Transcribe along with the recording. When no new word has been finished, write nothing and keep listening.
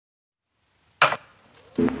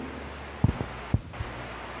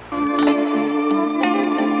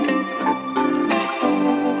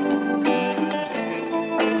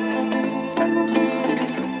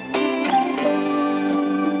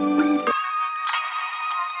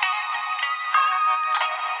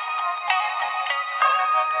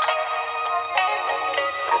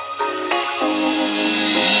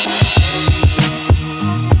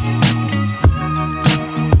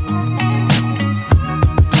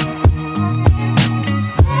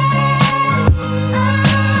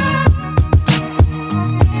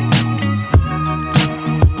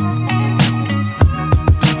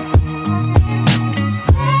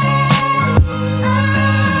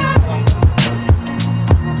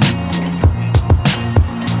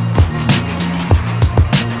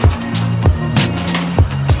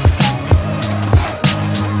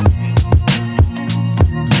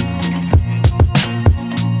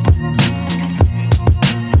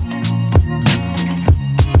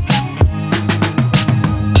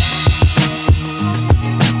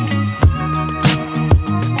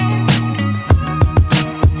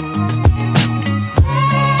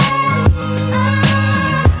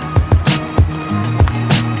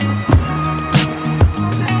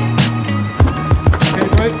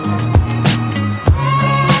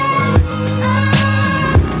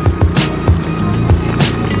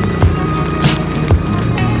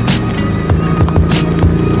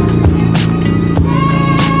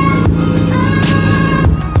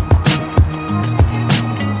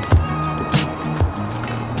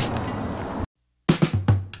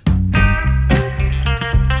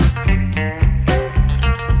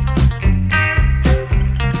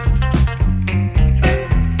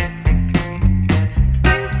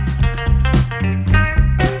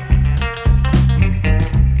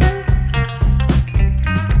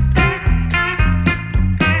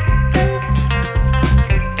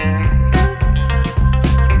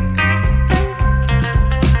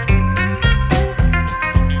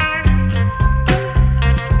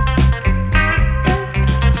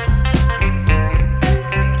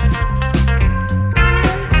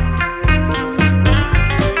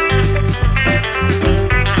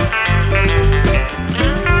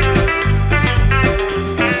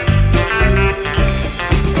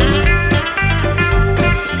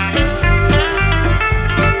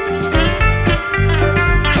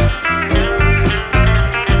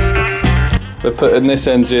We're putting this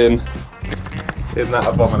engine in that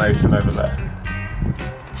abomination over there.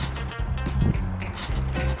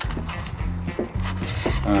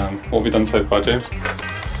 What have we done so far, James?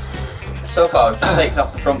 So far I've just taken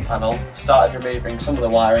off the front panel, started removing some of the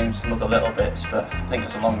wiring, some of the little bits, but I think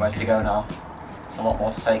there's a long way to go now. There's a lot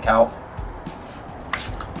more to take out.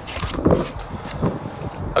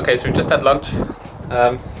 Okay, so we've just had lunch.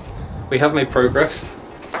 We have made progress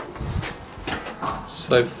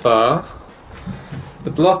so far. The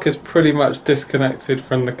block is pretty much disconnected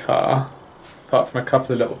from the car, apart from a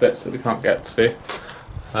couple of little bits that we can't get to.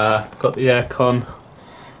 Got the aircon,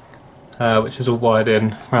 which is all wired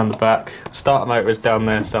in around the back. Starter motor is down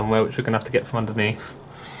there somewhere, which we're going to have to get from underneath.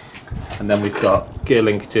 And then we've got gear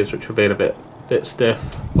linkages, which are being a bit stiff.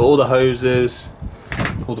 But all the hoses,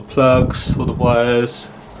 all the plugs, all the wires,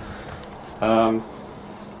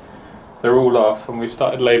 they're all off, and we've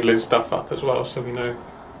started labelling stuff up as well, so we know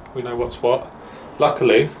what's what.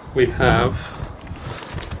 Luckily, we have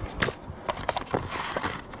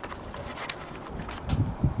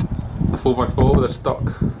a 4x4 with a stock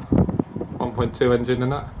 1.2 engine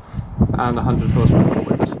in it, and 100 horsepower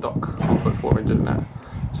with a stock 1.4 engine in it.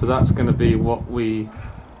 So that's going to be what we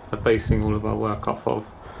are basing all of our work off of.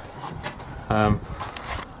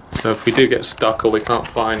 So if we do get stuck or we can't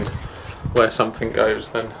find where something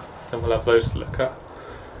goes, then we'll have those to look at.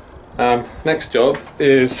 Next job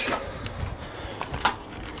is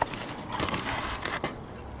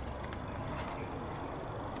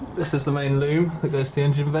this is the main loom that goes to the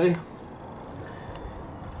engine bay.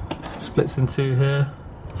 Splits in two here,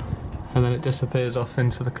 and then it disappears off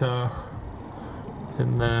into the car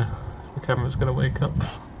in there. The camera's going to wake up.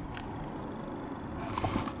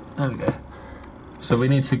 There we go. So we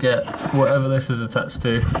need to get whatever this is attached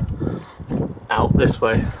to out this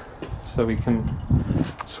way, so we can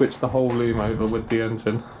switch the whole loom over with the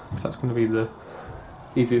engine. So that's going to be the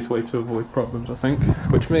easiest way to avoid problems, I think.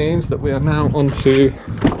 Which means that we are now onto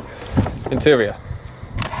interior.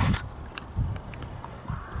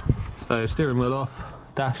 So steering wheel off,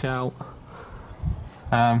 dash out,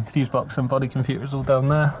 fuse box and body computer is all down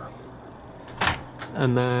there.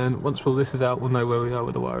 And then once all this is out, we'll know where we are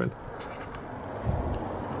with the wiring.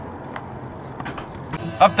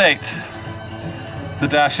 Update! The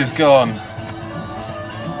dash is gone.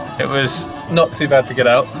 It was not too bad to get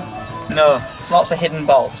out. No, lots of hidden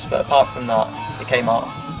bolts, but apart from that, it came out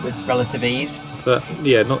with relative ease. But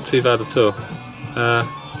yeah, not too bad at all.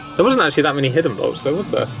 There wasn't actually that many hidden bolts though,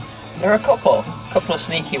 was there? There are a couple of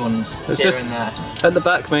sneaky ones It's here just, and there. at the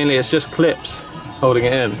back mainly it's just clips holding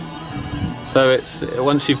it in. So it's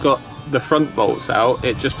once you've got the front bolts out,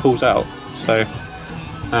 it just pulls out. So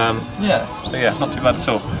yeah, not too bad at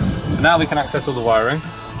all. So now we can access all the wiring,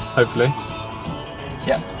 hopefully.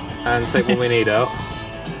 Yeah. And take what we need out.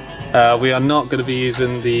 We are not going to be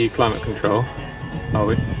using the climate control, are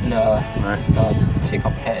we? No. No. Too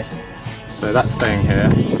complicated. So that's staying here.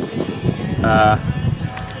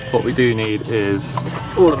 What we do need is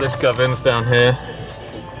all of this gubbins down here.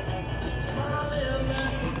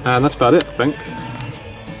 And that's about it, I think.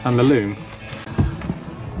 And the loom.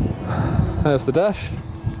 There's the dash.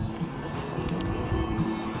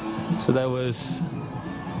 So there was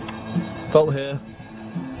bolt here,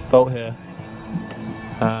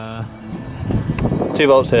 2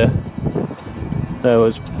 bolts here. There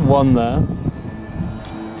was one there.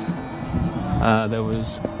 There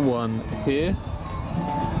was one here.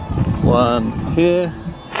 One here.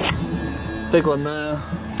 Big one there.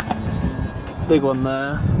 Big one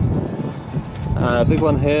there. Big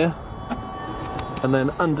one here. And then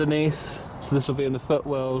underneath, so this will be in the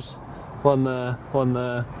footwells. One there,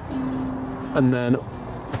 and then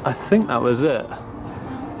I think that was it.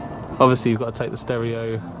 Obviously you've got to take the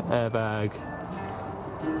stereo, airbag,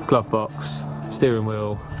 glove box, steering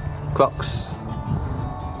wheel, clocks,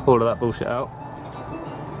 all of that bullshit out.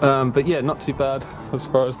 But yeah, not too bad as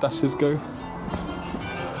far as dashes go.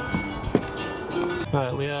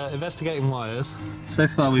 Right, we are investigating wires. So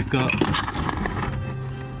far we've got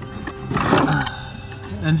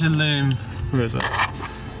engine loom, where is it?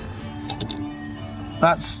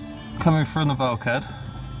 That's coming from the bulkhead.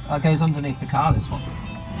 That goes underneath the car, this one.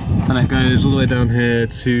 And it goes all the way down here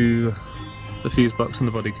to the fuse box and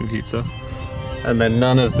the body computer. And then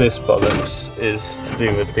none of this bollocks is to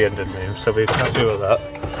do with the engine loom, so we're happy with that.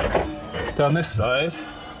 Down this side,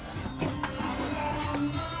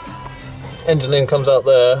 engine loom comes out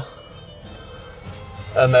there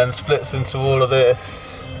and then splits into all of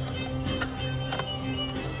this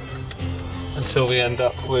until we end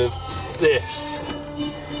up with this.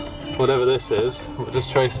 Whatever this is, we're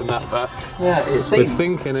just tracing that back. Yeah, we're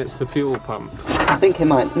thinking it's the fuel pump. I think it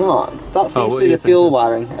might not. That seems to be the fuel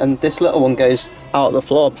wiring, and this little one goes out the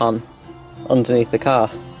floor pan underneath the car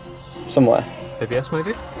somewhere. ABS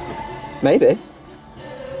maybe? Maybe.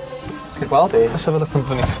 Could well be. Let's have a look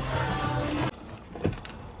underneath.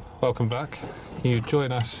 Welcome back. You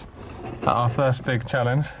join us at our first big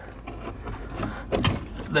challenge.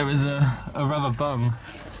 There is a rubber bung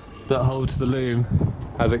that holds the loom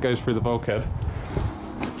as it goes through the bulkhead.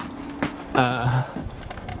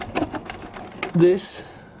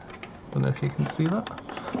 This, I don't know if you can see that,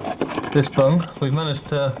 this bung, we've managed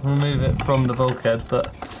to remove it from the bulkhead,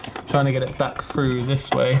 but trying to get it back through this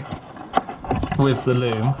way with the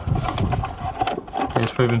loom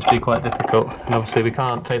is proving to be quite difficult. And obviously we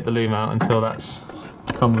can't take the loom out until that's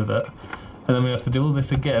come with it. And then we have to do all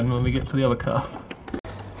this again when we get to the other car.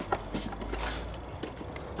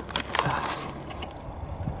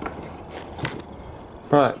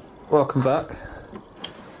 Right, welcome back.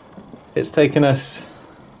 It's taken us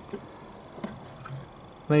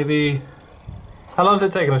maybe... How long has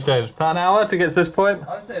it taken us, James? About an hour to get to this point?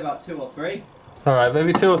 I'd say about 2 or 3. Alright,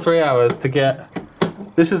 maybe 2 or 3 hours to get...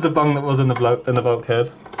 This is the bung that was in the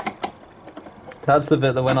bulkhead. That's the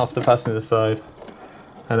bit that went off the passenger side.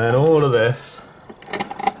 And then all of this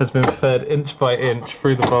has been fed inch by inch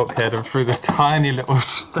through the bulkhead and through this tiny little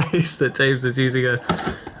space that James is using a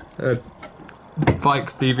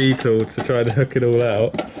bike BB tool to try to hook it all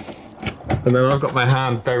out. And then I've got my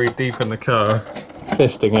hand buried deep in the car,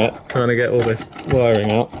 fisting it, trying to get all this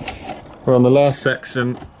wiring out. We're on the last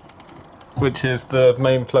section, which is the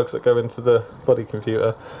main plugs that go into the body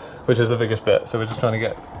computer, which is the biggest bit. So we're just trying to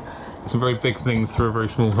get some very big things through a very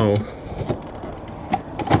small hole.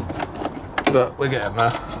 But we're getting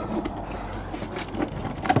there.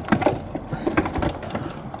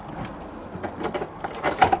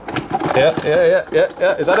 Yeah.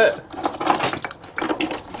 Is that it?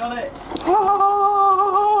 Got it!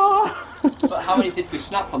 But how many did we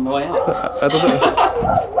snap on the way out? I don't know.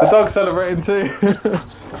 The dog's celebrating too.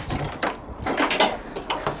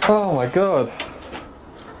 Oh my god.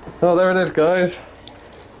 Oh, there it is, guys.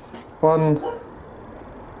 One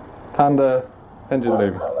Panda engine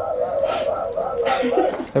loom.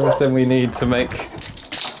 Everything we need to make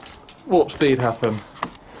warp speed happen.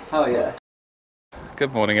 Oh yeah.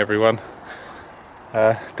 Good morning, everyone.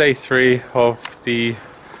 Day 3 of the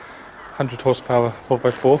 100 horsepower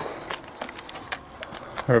 4x4.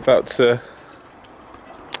 We're about to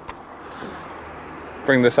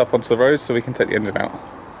bring this up onto the road so we can take the engine out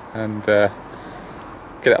and get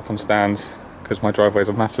it up on stands, because my driveway is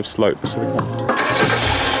a massive slope, so we can't.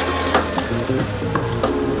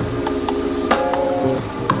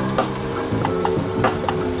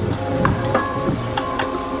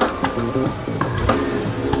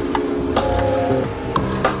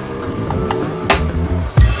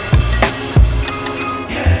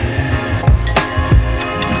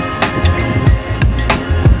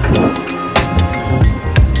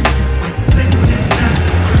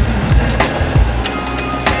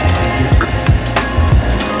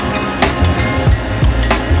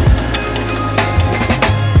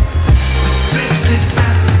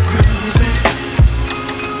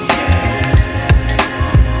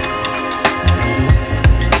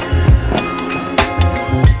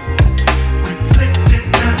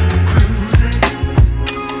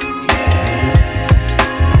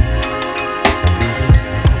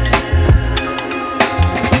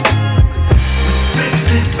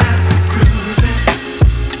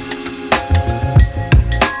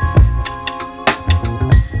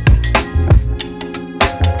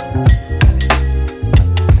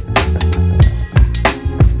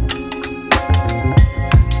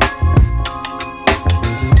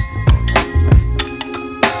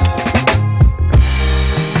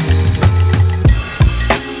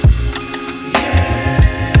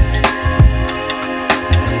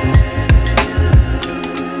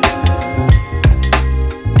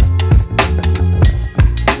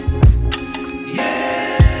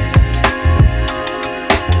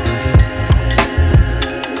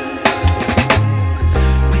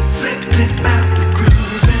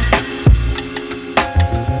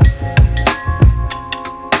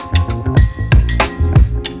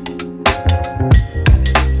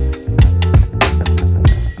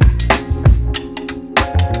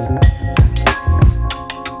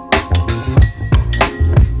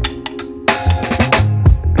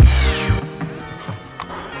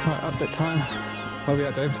 Time. Where are we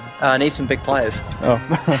at, James? I need some big pliers. Oh,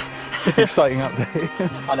 exciting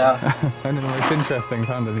update. I know. Only the most interesting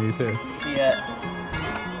Panda news here.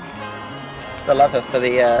 The leather for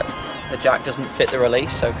the jack doesn't fit the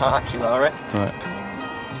release, so can't actually lower it. Right.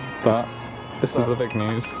 But this is the big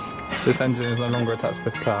news. This engine is no longer attached to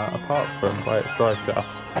this car, apart from by its drive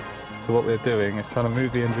shafts. So what we're doing is trying to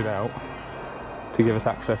move the engine out to give us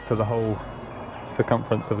access to the whole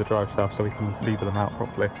circumference of the drive shaft, so we can lever them out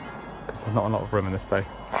properly, because there's not a lot of room in this bay.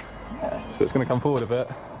 Yeah. So it's going to come forward a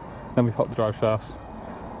bit, then we pop the drive shafts,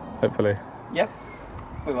 hopefully. Yep,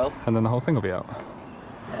 we will. And then the whole thing will be out.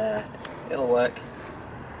 Yeah, it'll work.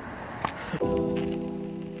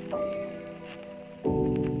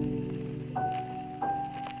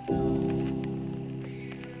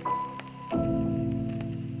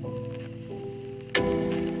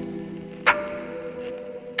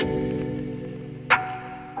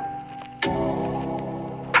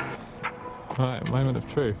 Right, moment of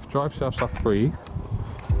truth. Drive shafts are free.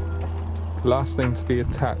 Last thing to be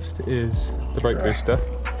attached is the brake booster.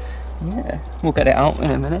 Yeah, we'll get it out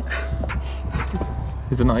in a minute.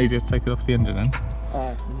 Is it not easier to take it off the engine then?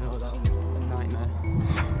 No, that was a nightmare.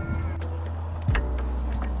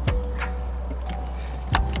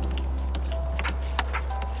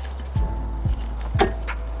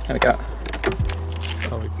 There we go.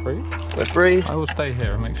 Are we free? We're free. I will stay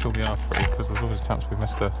here and make sure we are free, because there's always a chance we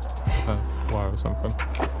missed a wire or something.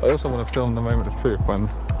 I also want to film the moment of truth when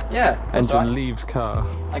engine right. leaves car.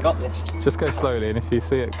 I got this. Just go slowly, and if you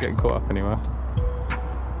see it getting caught up anywhere.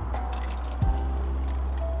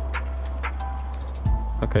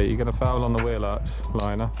 Okay, you're going to foul on the wheel arch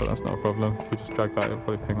liner, but that's not a problem. If you just drag that, it'll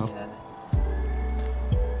probably ping off. Yeah.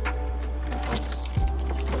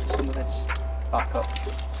 Put some of this back up.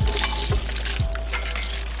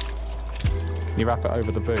 Can you wrap it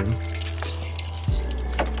over the boom?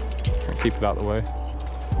 And keep it out of the way.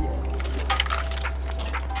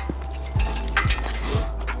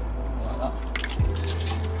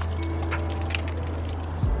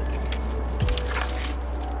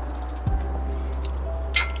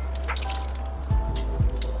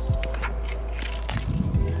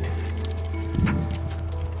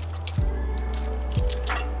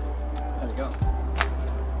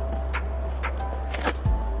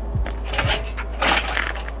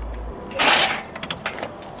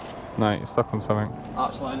 No, you're stuck on something.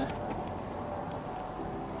 Arch liner.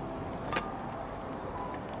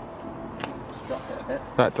 Just drop it a bit.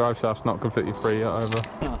 That drive shaft's not completely free yet either.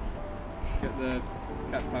 No. Get the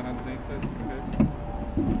cat pan underneath it. Okay.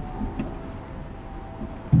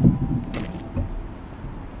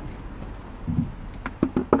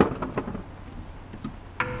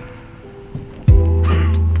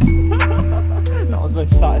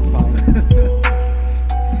 never satisfying.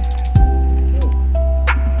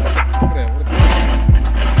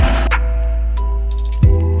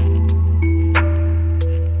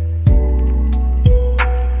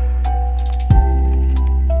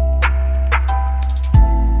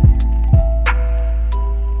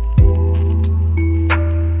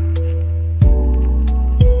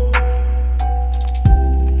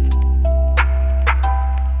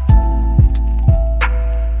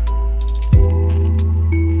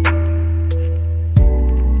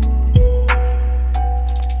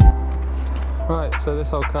 Right, so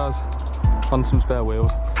this old car's on some spare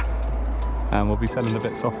wheels and we'll be selling the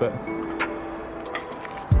bits off it.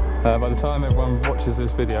 By the time everyone watches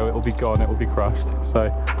this video it will be gone, it will be crushed, so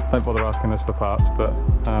don't bother asking us for parts, but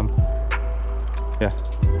yeah,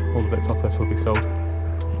 all the bits off this will be sold.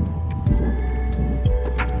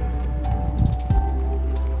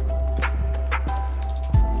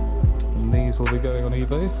 And these will be going on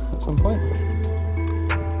eBay at some point.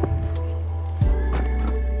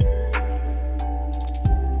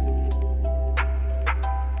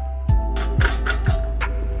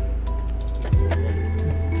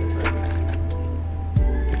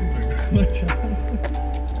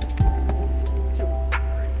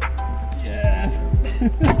 Yes!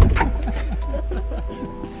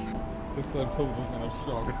 Looks like I'm tall, doesn't it? I'm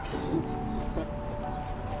strong.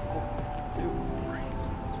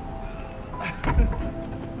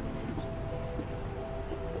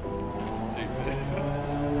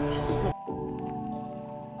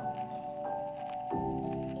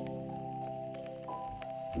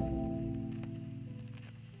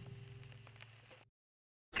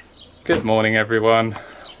 Good morning everyone,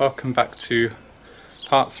 welcome back to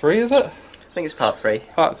part 3, is it? I think it's part 3.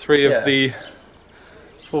 Part 3 of the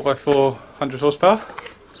 4x4 100 horsepower.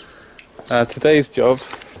 Today's job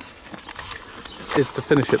is to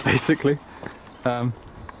finish it basically.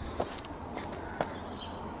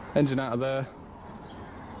 Engine out of there,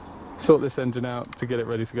 sort this engine out to get it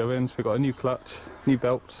ready to go in. So we've got a new clutch, new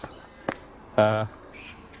belts. What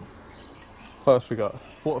else we got?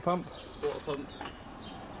 Water pump. Water pump.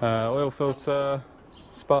 Oil filter,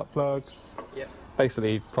 spark plugs, Yep.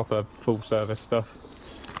 Basically proper full service stuff.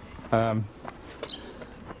 And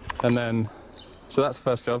then, so that's the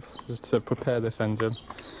first job, is to prepare this engine,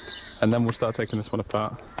 and then we'll start taking this one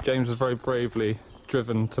apart. James was very bravely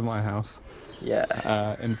driven to my house,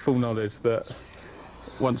 in full knowledge that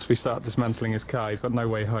once we start dismantling his car, he's got no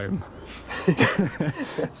way home.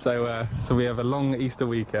 So we have a long Easter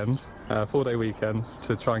weekend, 4-day weekend,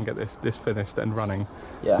 to try and get this finished and running.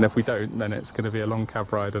 Yeah. And if we don't, then it's going to be a long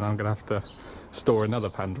cab ride, and I'm going to have to store another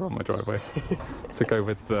Panda on my driveway to go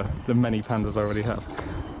with the many Pandas I already have.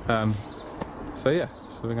 So yeah,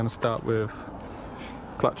 so we're going to start with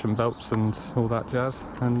clutch and belts and all that jazz,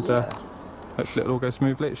 and hopefully it'll all go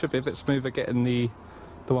smoothly. It should be a bit smoother getting the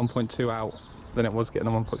 1.2 out than it was getting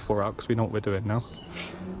the 1.4 out, because we know what we're doing now.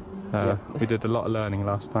 We did a lot of learning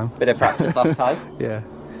last time. Bit of practice last time. Yeah,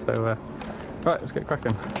 so right, let's get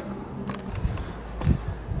cracking.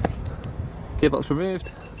 Gearbox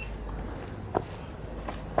removed.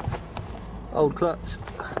 Old clutch.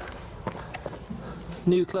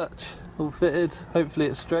 New clutch, all fitted. Hopefully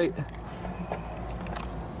it's straight.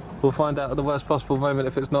 We'll find out at the worst possible moment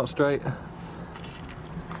if it's not straight.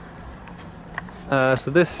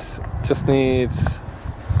 So this just needs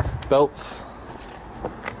belts,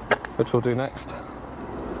 which we'll do next,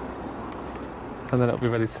 and then it'll be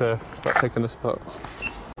ready to start taking this apart.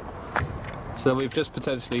 So we've just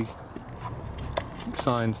potentially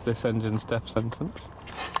signed this engine's death sentence.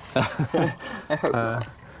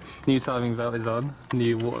 New timing belt is on,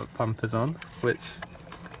 new water pump is on, which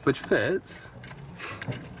fits.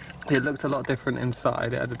 It looked a lot different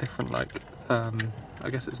inside. It had a different, like, I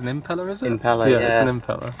guess it's an impeller, is it? Impeller, yeah. It's an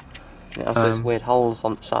impeller. It has those weird holes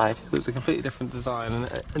on the side. So it's a completely different design,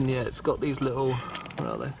 and yeah, it's got these little, what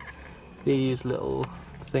are they? These little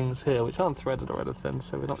things here, which aren't threaded or anything,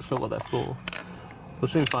 so we're not sure what they're for. We'll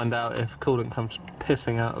soon find out if coolant comes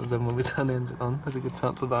pissing out of them when we turn the engine on. There's a good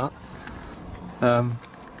chance of that.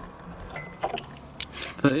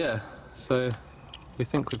 But yeah, so we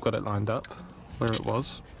think we've got it lined up where it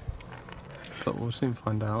was, but we'll soon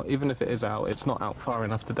find out. Even if it is out, it's not out far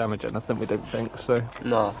enough to damage anything, we don't think, so...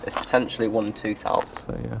 No, it's potentially one tooth out.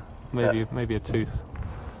 So yeah, maybe a tooth.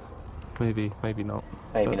 Maybe not.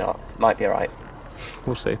 Maybe not. Might be alright.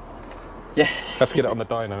 We'll see. Yeah. Have to get it on the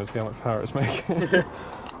dyno and see how much power it's making.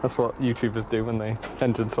 That's what YouTubers do when they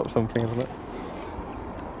engine swap something, isn't it?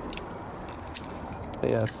 But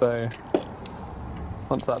yeah, so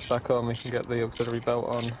once that's back on, we can get the auxiliary belt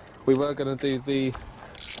on. We were going to do the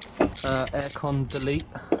aircon delete,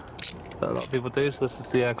 that a lot of people do. So this is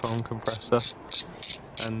the aircon compressor,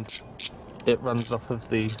 and it runs off of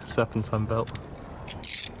the serpentine belt,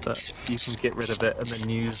 but you can get rid of it and then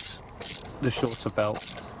use the shorter belt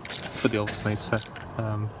for the alternator.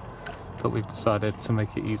 But we've decided to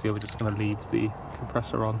make it easier, we're just going to leave the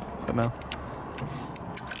compressor on for now.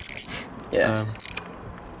 Yeah.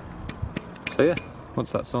 So yeah,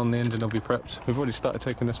 once that's on, the engine will be prepped. We've already started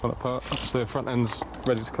taking this one apart, so the front end's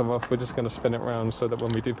ready to come off. We're just going to spin it around so that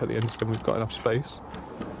when we do put the engine in, we've got enough space.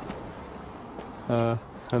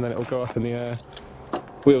 And then it will go up in the air,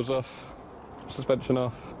 wheels off, suspension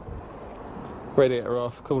off, radiator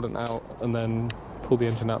off, coolant out, and then pull the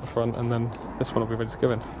engine out the front, and then this one will be ready to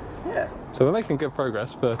go in. Yeah. So we're making good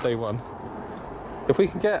progress for day one. If we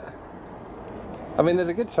can get, I mean, there's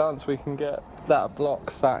a good chance we can get that block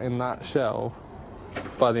sat in that shell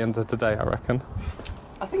by the end of the day, I reckon.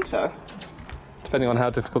 I think so. Depending on how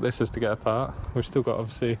difficult this is to get apart. We've still got,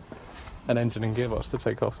 obviously, an engine and gearbox to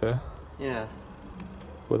take off here, Yeah.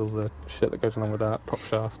 with all the shit that goes along with that, prop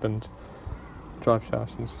shaft and drive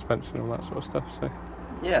shafts and suspension and all that sort of stuff. So,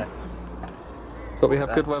 Yeah. but we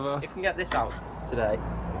have good weather. If we can get this out today,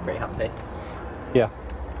 pretty happy. Yeah.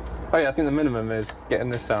 Oh yeah, I think the minimum is getting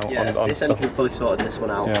this out. Yeah, on this engine fully sorted, this one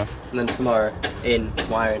out. Yeah. And then tomorrow, in,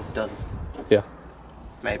 wiring, done. Yeah.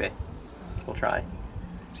 Maybe. We'll try.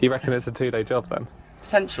 Do you reckon it's a 2-day job then?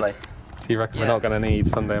 Potentially. Do you reckon we're not going to need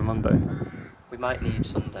Sunday and Monday? We might need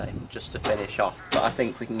Sunday just to finish off, but I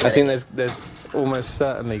think we can get I think it. there's almost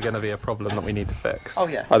certainly going to be a problem that we need to fix. Oh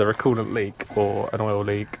yeah. Either a coolant leak or an oil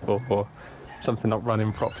leak or something not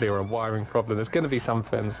running properly or a wiring problem. There's going to be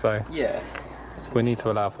something, so Yeah. we need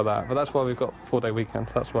to allow for that. But that's why we've got 4-day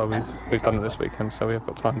weekends. That's why we've done it this weekend, so we've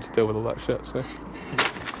got time to deal with all that shit. So,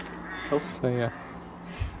 Cool. so yeah,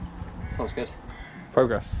 Sounds good.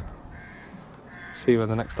 progress. See you in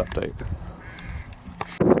the next update.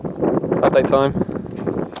 Update time.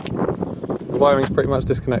 The wiring's pretty much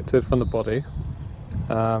disconnected from the body.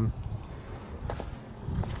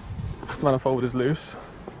 Manifold is loose.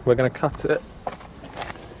 We're going to cut it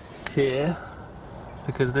here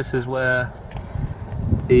because this is where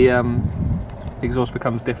the exhaust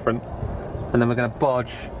becomes different, and then we're going to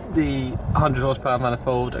bodge the 100 horsepower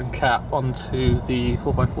manifold and cat onto the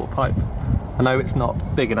 4x4 pipe. I know it's not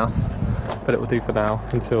big enough, but it will do for now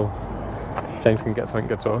until James can get something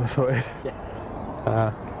good sorted.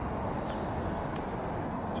 Yeah.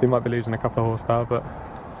 So we might be losing a couple of horsepower, but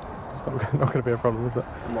it's not going to be a problem, is it?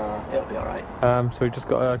 No, it'll be alright. So we've just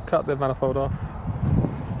got to cut the manifold off,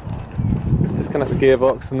 disconnect the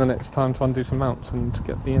gearbox, and then it's time to undo some mounts and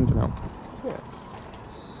get the engine out. Yeah.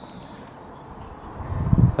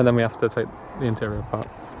 And then we have to take the interior apart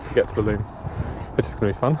to get to the loom, which is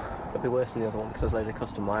going to be fun. It'll be worse than the other one because there's loads of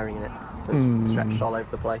custom wiring in it that's stretched all over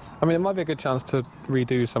the place. I mean, it might be a good chance to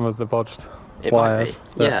redo some of the bodged It wires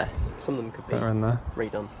might be. Yeah. Some of them could be that are in there.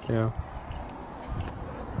 redone. Yeah.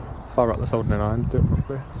 Fire up the soldering iron, do it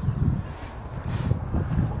properly.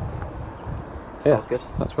 Sounds good.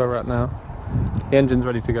 That's where we're at now. The engine's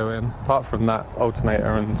ready to go in. Apart from that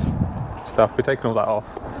alternator and stuff, we've taken all that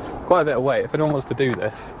off. Quite a bit of weight. If anyone wants to do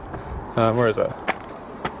this, where is it?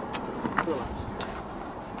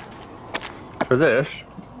 For this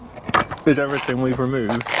is everything we've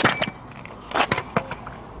removed.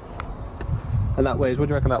 And that weighs, what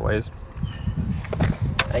do you reckon that weighs?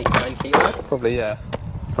 8-9 kilo? Probably, yeah.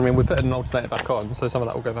 I mean, we put an alternator back on, so some of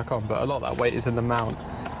that will go back on, but a lot of that weight is in the mount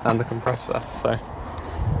and the compressor, so.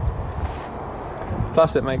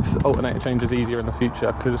 Plus it makes alternator changes easier in the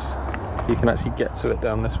future because you can actually get to it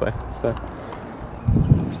down this way. So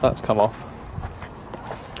that's come off.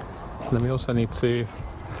 And then we also need to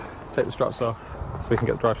take the struts off so we can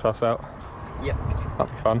get the drive shafts out. Yep. That'll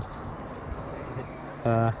be fun.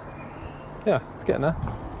 Yeah, it's getting there.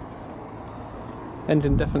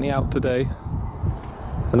 Engine definitely out today.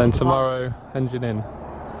 And then tomorrow, engine in.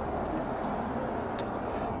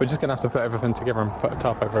 We're just going to have to put everything together and put a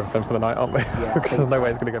tarp over everything for the night, aren't we? Yeah, because there's no way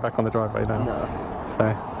it's going to go back on the driveway now. No.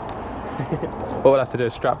 So, what we'll have to do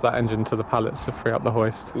is strap that engine to the pallets to free up the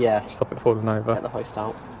hoist. Yeah. Stop it falling over. Get the hoist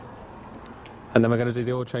out. And then we're going to do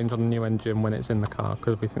the oil change on the new engine when it's in the car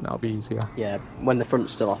because we think that'll be easier. Yeah, when the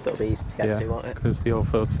front's still off, it'll be easy to get to, won't it? Because the oil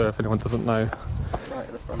filter, if anyone doesn't know, Right at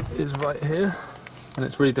the front. is right here. And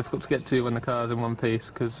it's really difficult to get to when the car's in one piece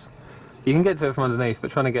because you can get to it from underneath, but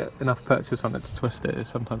trying to get enough purchase on it to twist it is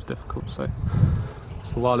sometimes difficult. So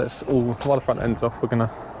while the front end's off, we're going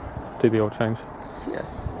to do the oil change. Yeah.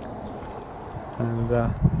 And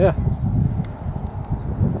yeah.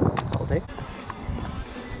 That'll do.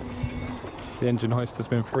 The engine hoist has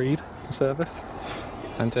been freed from service,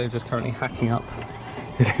 and James is currently hacking up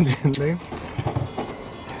his engine loom.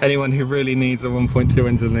 Anyone who really needs a 1.2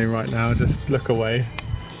 engine in right now, just look away,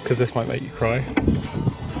 because this might make you cry.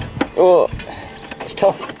 Oh, it's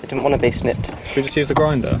tough. I didn't want to be snipped. Should we just use the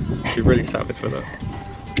grinder? Be really savage with it.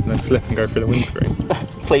 And then slip and go through the windscreen.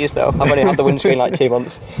 Please though, I've only had the windscreen like 2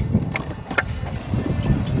 months.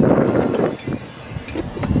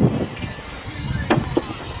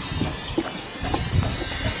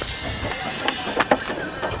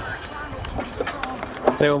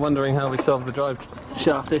 They were wondering how we solved the drive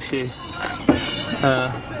shaft issue.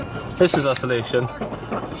 This is our solution.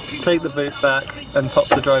 Take the boot back and pop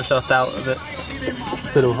the drive shaft out of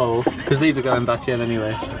its little hole, because these are going back in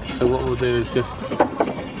anyway. So what we'll do is just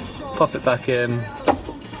pop it back in,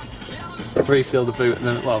 reseal the boot, and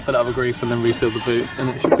then, well, fill it up with grease and then reseal the boot, and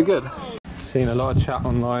it should be good. Seen a lot of chat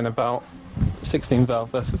online about 16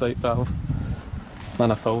 valve versus 8 valve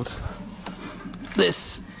manifolds.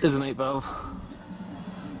 This is an 8 valve.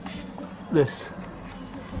 This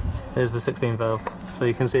is the 16 valve. So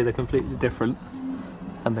you can see they're completely different,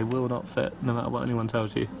 and they will not fit no matter what anyone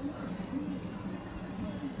tells you.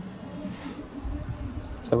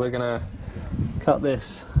 So we're gonna cut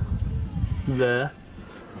this there,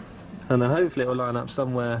 and then hopefully it will line up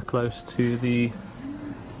somewhere close to the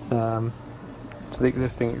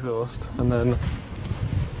existing exhaust, and then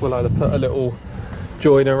we'll either put a little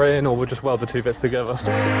joiner in or we'll just weld the two bits together.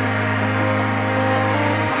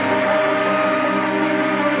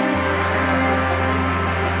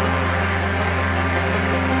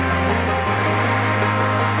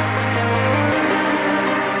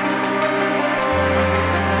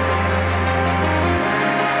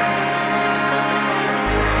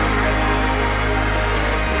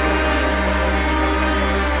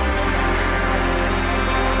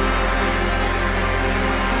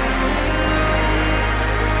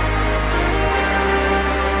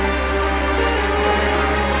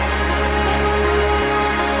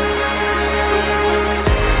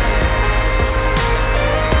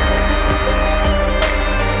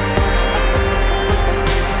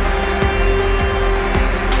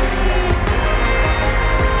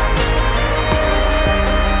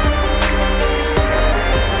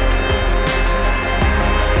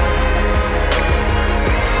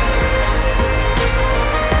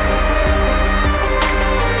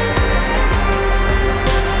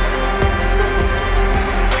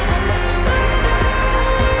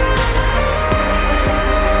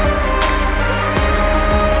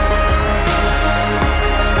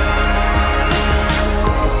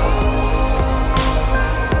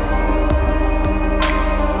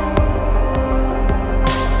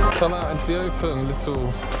 Come out into the open, little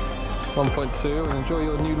 1.2, and enjoy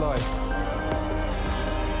your new life.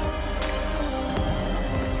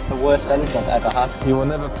 The worst engine I've ever had. You will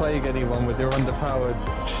never plague anyone with your underpowered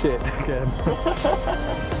shit again.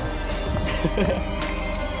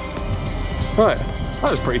 Right,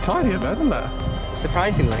 that was pretty tiny of that, isn't it?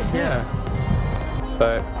 Surprisingly, Yeah.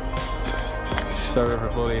 So, show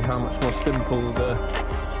everybody how much more simple the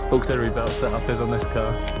auxiliary belt setup is on this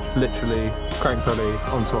car. Literally, crank pulley,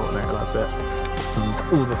 onto alternator, that's it. And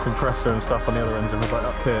all the compressor and stuff on the other engine was like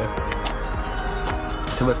up here.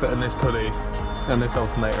 So we're putting this pulley and this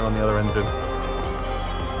alternator on the other engine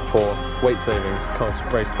for weight savings, because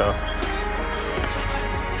race car.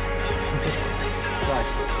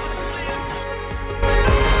 Nice.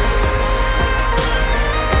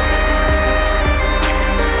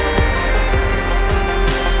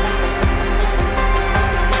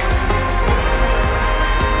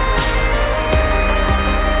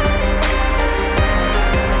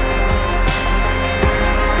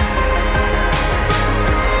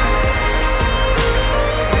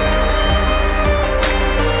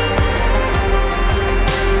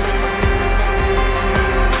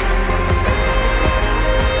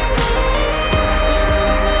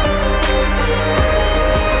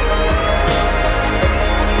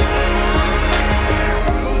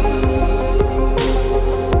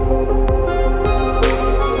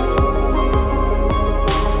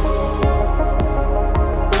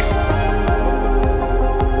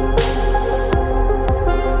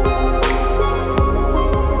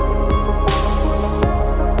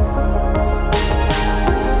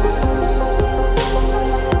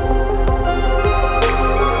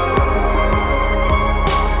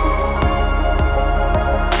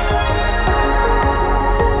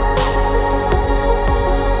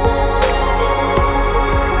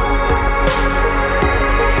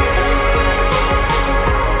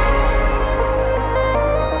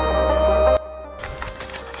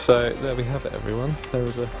 So there we have it, everyone. There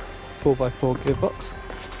is a 4x4 gearbox.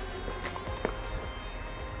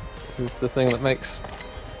 This is the thing that makes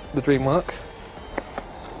the dream work.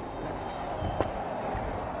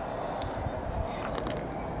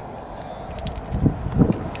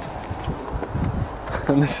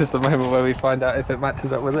 And this is the moment where we find out if it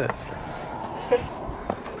matches up with this.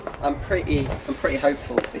 I'm pretty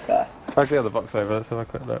hopeful, to be fair. Drag the other box over, let's have a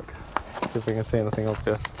quick look. See if we can see anything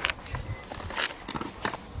obvious.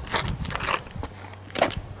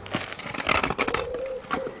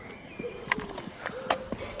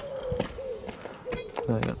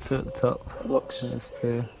 No, you got two at the top. It looks There's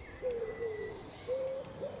two.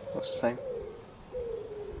 the same.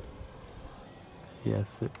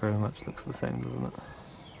 Yes, it very much looks the same, doesn't it?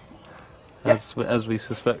 Yeah. As we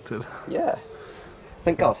suspected. Yeah.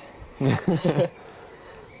 Thank God.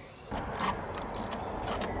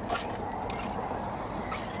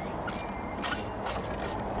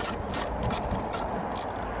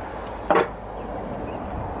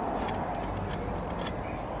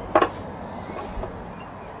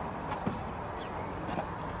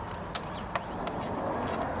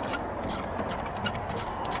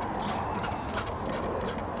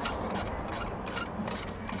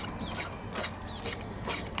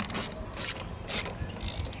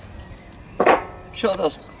 Sure,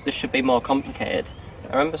 this should be more complicated.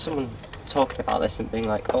 I remember someone talking about this and being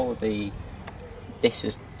like, "Oh, this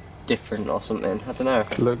is different or something." I don't know.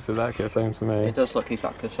 It looks exactly the same to me. It does look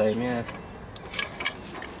exactly the same, yeah.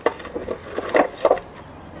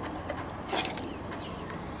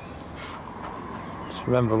 Just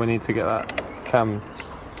remember, we need to get that cam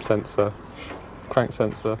sensor, crank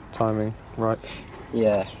sensor timing right.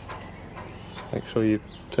 Yeah. Make sure you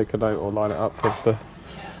take a note or line it up with the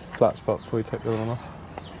flat spot before you take the other one off.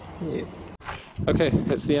 Yeah. Okay,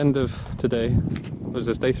 it's the end of today. Was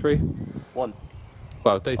this day 3? 1.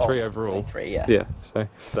 Well, day 3 overall. Day 3, yeah. Yeah, so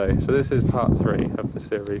this is part 3 of the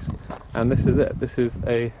series, and this is it. This is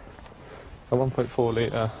a 1.4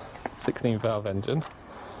 litre 16 valve engine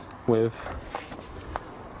with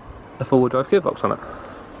a 4-wheel drive gearbox on it,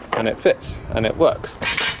 and it fits and it works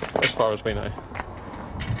as far as we know.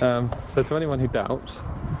 So to anyone who doubts,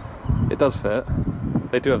 it does fit.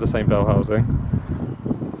 They do have the same bell housing.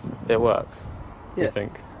 It works, Yeah. we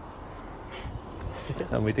think,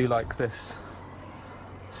 and we do like this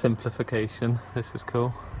simplification. This is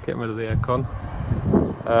cool. Getting rid of the aircon.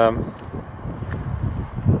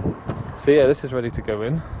 So yeah, this is ready to go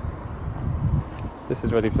in. This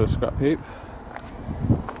is ready for the scrap heap.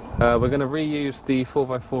 We're going to reuse the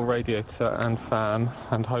 4x4 radiator and fan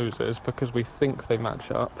and hoses because we think they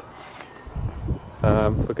match up.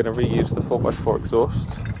 We're going to reuse the 4x4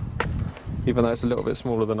 exhaust, even though it's a little bit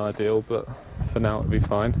smaller than ideal, but for now it'll be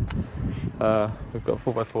fine. We've got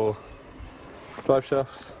 4x4 drive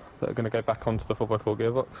shafts that are going to go back onto the 4x4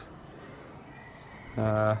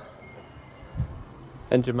 gearbox.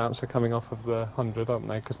 Engine mounts are coming off of the 100, aren't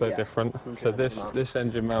they? Because they're different. So this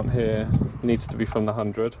engine mount here needs to be from the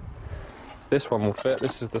 100. This one will fit.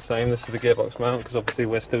 This is the same. This is the gearbox mount because obviously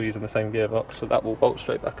we're still using the same gearbox, so that will bolt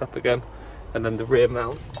straight back up again. And then the rear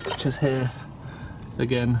mount, which is here,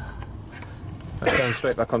 again, that's going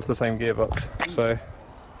straight back onto the same gearbox.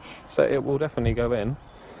 So it will definitely go in.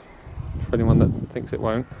 For anyone that thinks it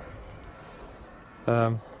won't.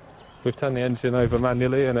 We've turned the engine over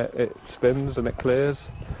manually and it spins and it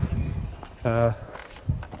clears.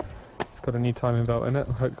 It's got a new timing belt in it.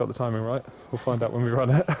 I hope it got the timing right. We'll find out when we run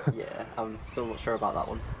it. Yeah, I'm still not sure about that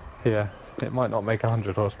one. Yeah, it might not make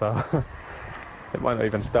 100 horsepower. It might not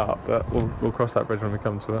even start, but we'll cross that bridge when we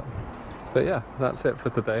come to it. But yeah, that's it for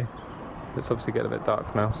today. It's obviously getting a bit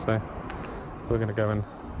dark now, so we're going to go and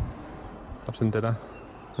have some dinner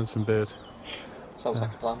and some beers. Sounds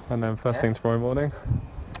like a plan. And then first thing tomorrow morning,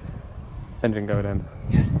 engine going in.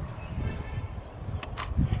 Yeah.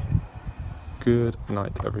 Good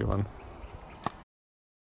night, everyone.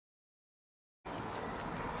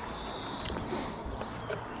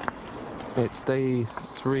 It's day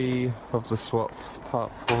 3 of the swap,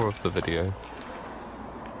 part 4 of the video.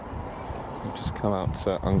 I've just come out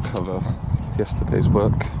to uncover yesterday's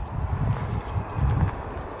work.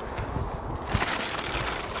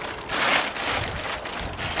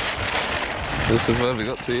 This is where we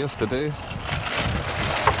got to yesterday.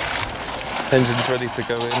 Engine's ready to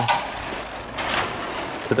go in.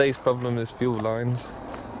 Today's problem is fuel lines.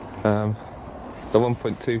 The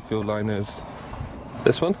 1.2 fuel line is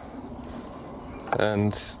this one,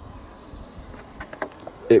 and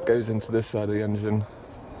it goes into this side of the engine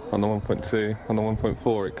on the 1.2. On the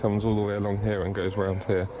 1.4 it comes all the way along here and goes round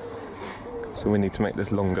here. So we need to make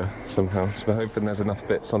this longer somehow. So we're hoping there's enough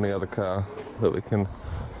bits on the other car that we can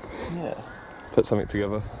put something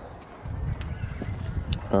together.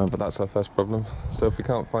 But that's our first problem. So if we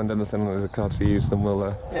can't find anything on the car to use, then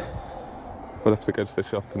we'll have to go to the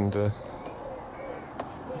shop and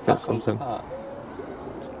get something.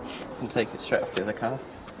 And take it straight off the other car.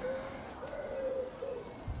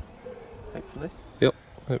 hopefully. Yep,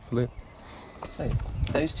 hopefully. So,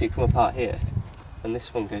 those two come apart here, and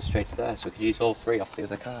this one goes straight to there, so we could use all three off the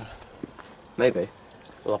other car. Maybe.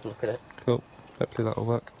 We'll have a look at it. Cool. Hopefully that'll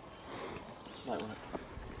work. Might work.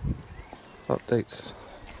 Updates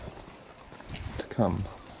to come.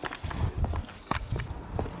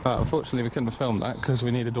 Unfortunately we couldn't film that because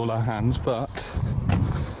we needed all our hands, but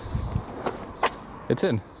it's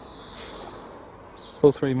in.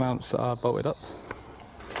 All three mounts are bolted up.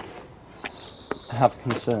 I have a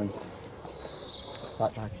concern.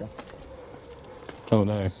 That drive shaft. Oh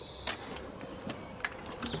no.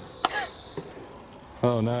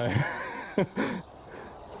 Oh no.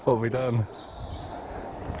 What have we done?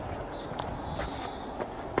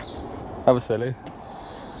 That was silly.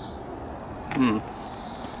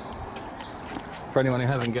 For anyone who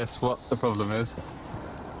hasn't guessed what the problem is,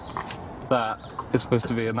 that is supposed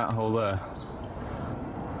to be in that hole there.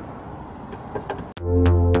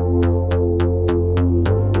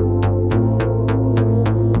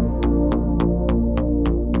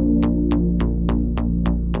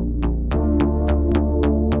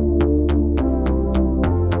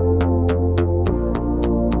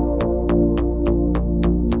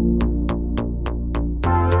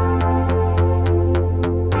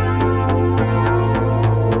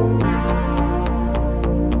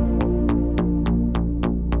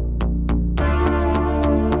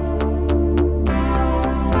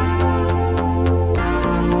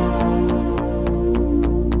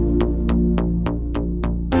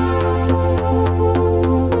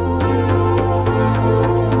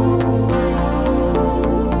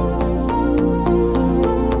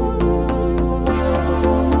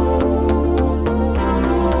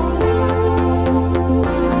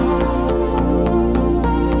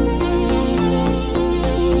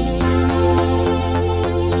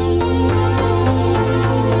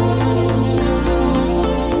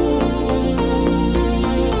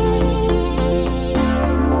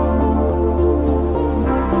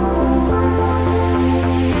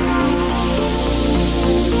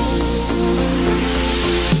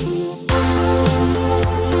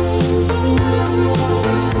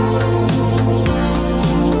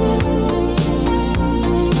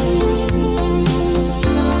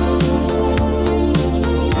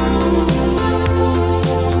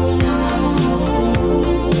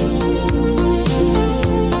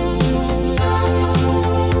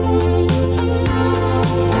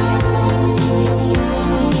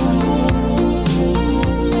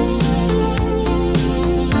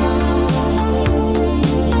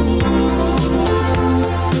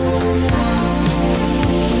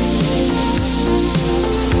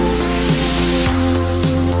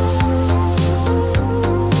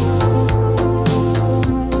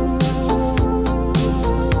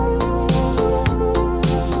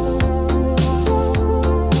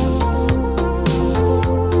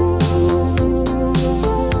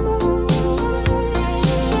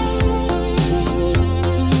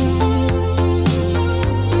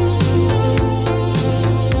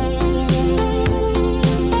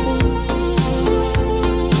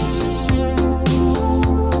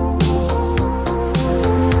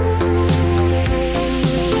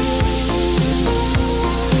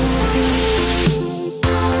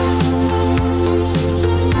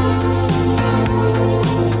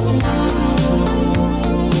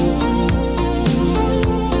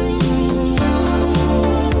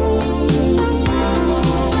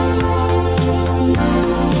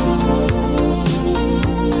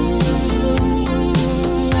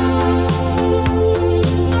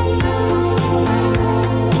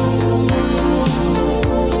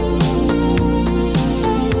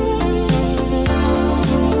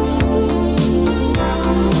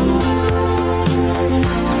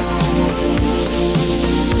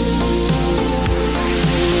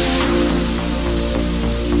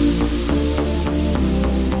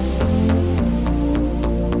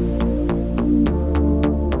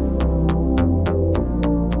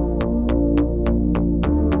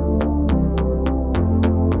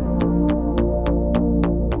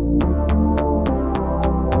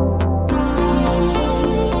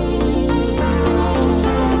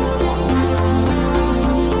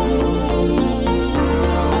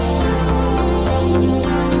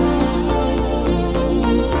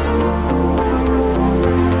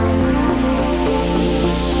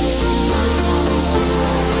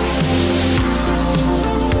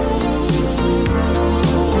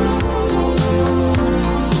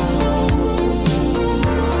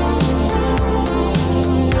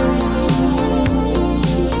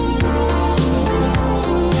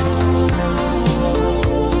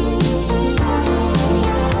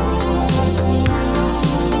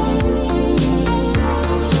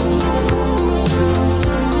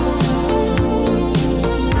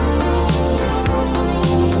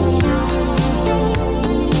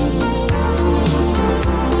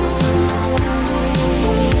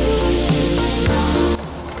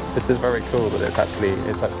 cool that it's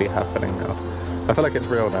actually happening now. I feel like it's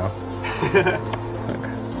real now.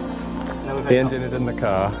 No, the engine is in the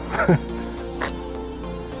car.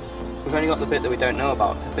 We've only got the bit that we don't know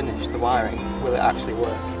about to finish, the wiring. Will it actually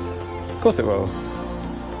work? Of course it will.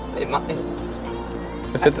 It might.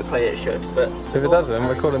 Technically it should, but if it doesn't,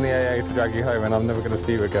 we're calling the AA to drag you home, and I'm never going to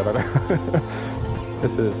see you again.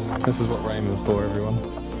 This is what Raymond's for, everyone.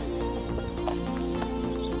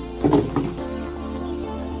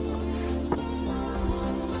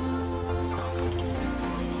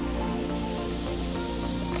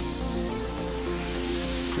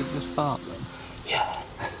 Did it just fart then? yeah.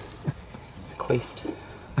 Queefed.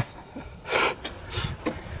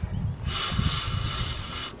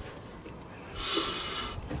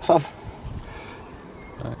 It's on.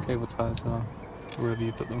 Cable ties are wherever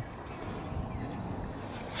you put them.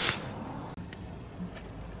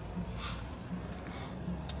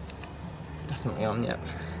 Definitely on, yep.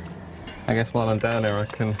 I guess while I'm down here, I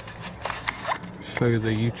can show the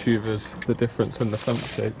YouTubers the difference in the sump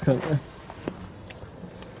shape, can't I?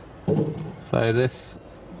 So this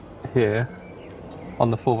here,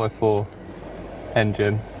 on the 4x4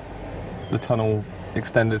 engine, the tunnel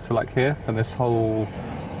extended to like here, and this whole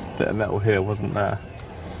bit of metal here wasn't there.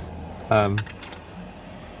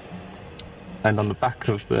 And on the back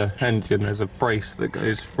of the engine there's a brace that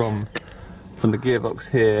goes from the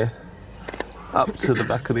gearbox here up to the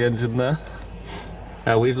back of the engine there.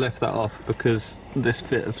 Now we've left that off because this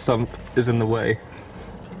bit of sump is in the way,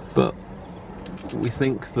 but we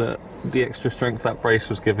think that the extra strength that brace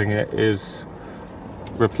was giving it is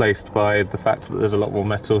replaced by the fact that there's a lot more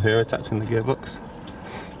metal here attaching the gearbox.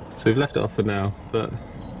 So we've left it off for now, but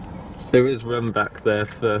there is room back there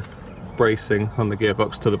for bracing on the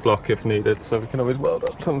gearbox to the block if needed, so we can always weld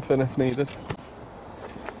up something if needed.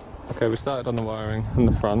 Okay, we started on the wiring in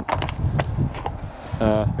the front.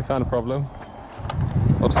 We found a problem.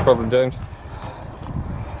 What's the problem, James?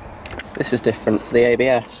 This is different for the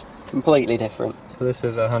ABS. Completely different. So this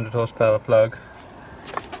is a 100 horsepower plug,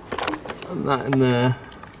 and that in there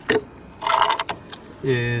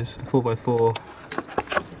is the 4x4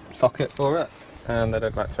 socket for it, and they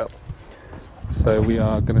don't match up. So we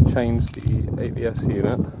are going to change the ABS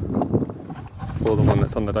unit for the one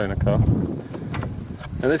that's on the donor car.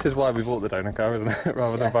 And this is why we bought the donor car, isn't it?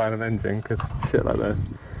 Rather than buying an engine, because shit like this.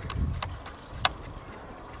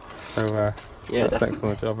 So yeah, that's next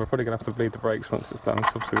on the job. We're probably going to have to bleed the brakes once it's done,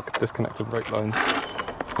 because obviously we disconnect the brake lines.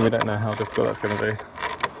 And we don't know how difficult that's going to be.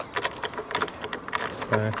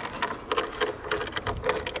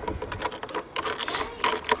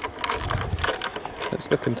 So it's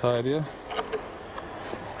looking tidier.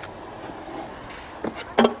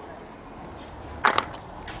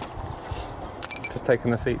 Just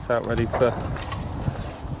taking the seats out ready for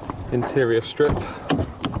interior strip,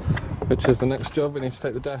 which is the next job. We need to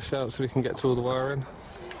take the dash out so we can get to all the wiring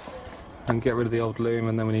and get rid of the old loom,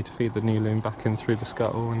 and then we need to feed the new loom back in through the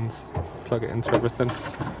scuttle and plug it into everything.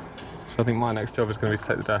 So I think my next job is going to be to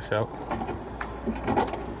take the dash out.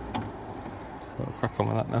 So I'll crack on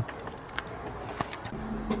with that now.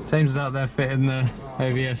 James is out there fitting the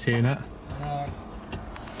ABS unit.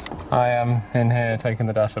 I am in here taking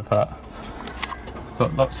the dash apart.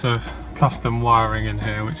 Got lots of custom wiring in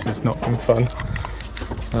here, which has not been fun.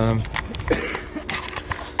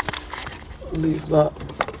 Leave that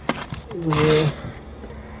there.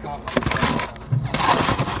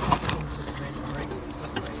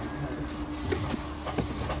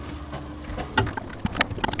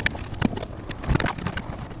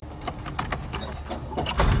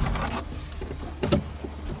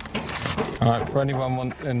 Alright, for anyone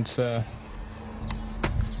wanting to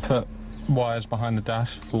put wires behind the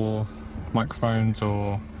dash for microphones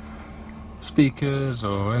or speakers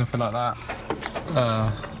or anything like that,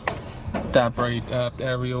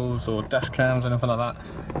 aerials or dash cams, anything like that,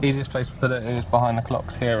 easiest place to put it is behind the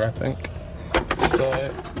clocks here, I think. So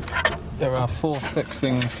there are 4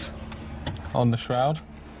 fixings on the shroud,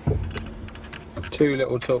 2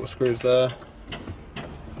 little tilt screws there,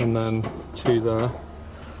 and then 2 there,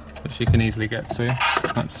 which you can easily get to.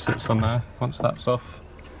 That just sits on there once that's off.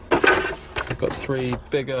 I've got 3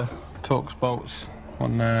 bigger Torx bolts,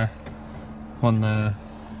 one there, and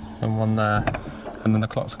one there, and then the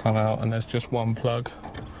clocks come out, and there's just 1 plug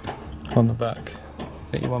on the back.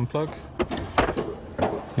 Get your 1 plug.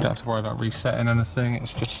 You don't have to worry about resetting anything,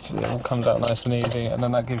 it's just, it all comes out nice and easy, and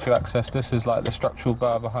then that gives you access. This is like the structural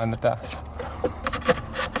bar behind the dash.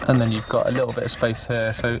 And then you've got a little bit of space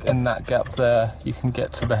here, so in that gap there you can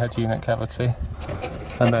get to the head unit cavity,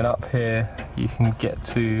 and then up here you can get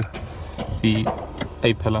to the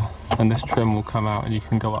A-pillar, and this trim will come out and you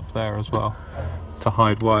can go up there as well to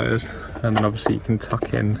hide wires. and then obviously you can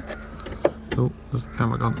tuck in. Oh, there's the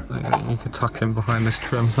camera gone. There you go. You can tuck in behind this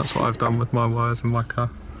trim. That's what I've done with my wires in my car.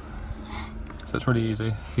 So it's really easy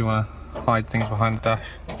if you want to hide things behind the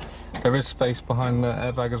dash. There is space behind the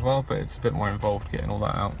airbag as well, but it's a bit more involved getting all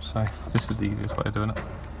that out, so this is the easiest way of doing it.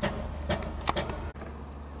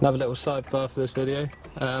 Another little sidebar for this video.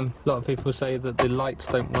 A lot of people say that the lights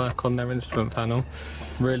don't work on their instrument panel.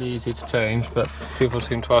 Really easy to change, but people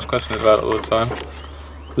seem to ask questions about it all the time.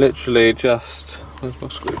 Literally just... where's my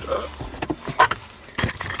screwdriver?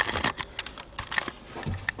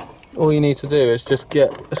 All you need to do is just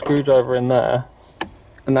get a screwdriver in there,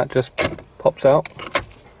 and that just pops out.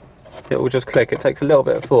 It will just click. It takes a little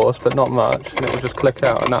bit of force, but not much, and it will just click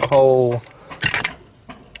out, and that whole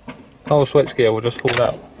switch gear will just fall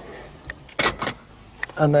out.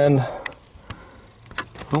 And then,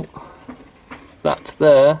 oh, that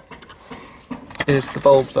there is the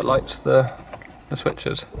bulb that lights the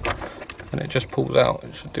switches, and it just pulls out.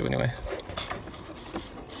 It should do anyway.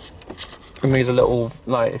 And these are little,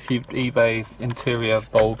 like if you eBay interior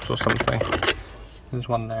bulbs or something, there's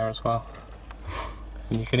one there as well.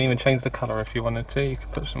 And you can even change the colour if you wanted to. You can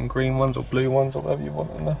put some green ones or blue ones or whatever you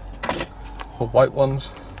want in there, or white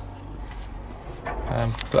ones.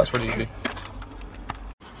 But that's really easy.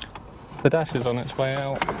 The dash is on its way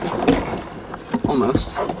out.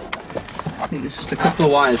 Almost. I think there's just a couple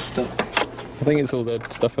of wires stuck. I think it's all the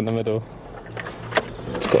stuff in the middle.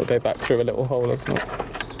 It's got to go back through a little hole, hasn't it?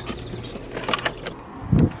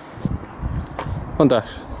 One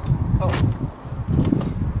dash. Oh.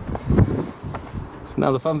 So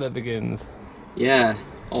now the fun bit begins. Yeah,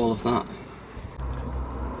 all of that.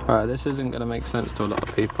 Alright, this isn't going to make sense to a lot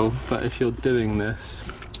of people, but if you're doing this,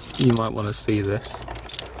 you might want to see this.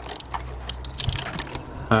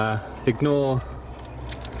 Ignore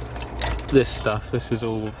this stuff. This has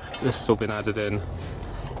all been added in.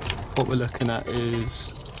 What we're looking at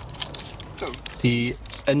is the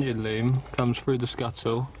engine loom comes through the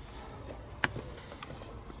scuttle.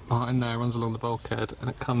 Behind there, runs along the bulkhead, and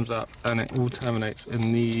it comes up, and it all terminates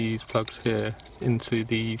in these plugs here into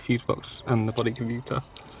the fuse box and the body computer.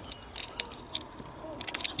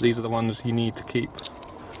 So these are the ones you need to keep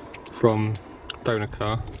from donor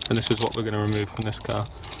car, and this is what we're going to remove from this car.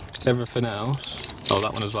 Everything else, oh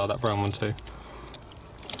that one as well, that brown one too.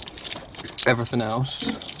 Everything else,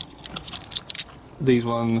 these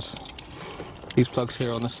ones, these plugs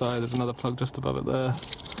here on the side, there's another plug just above it there.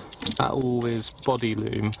 That all is body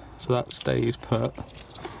loom, so that stays put.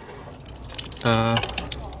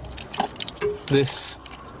 This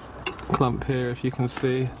clump here, if you can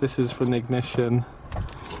see, this is for the ignition.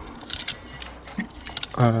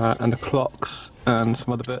 And the clocks and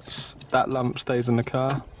some other bits. That lump stays in the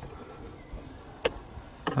car.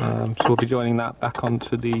 So we'll be joining that back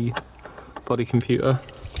onto the body computer.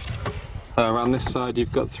 Around this side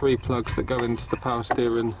you've got 3 plugs that go into the power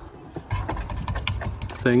steering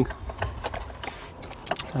thing.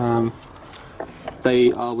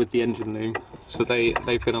 They are with the engine loom, so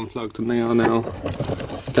they've been unplugged and they are now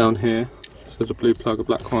down here. So there's a blue plug, a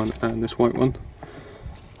black one and this white one.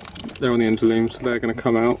 They're on the engine loom, so they're going to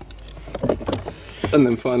come out. And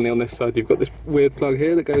then finally on this side you've got this weird plug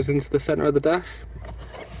here that goes into the centre of the dash.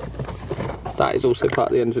 That is also part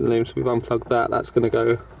of the engine loom, so we've unplugged that. That's going to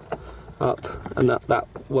go up, and that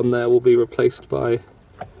one there will be replaced by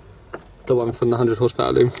the one from the 100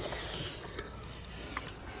 horsepower loom.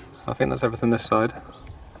 I think that's everything this side.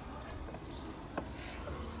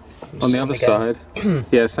 On the other side,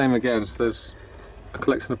 yeah, same again. So there's a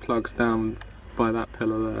collection of plugs down by that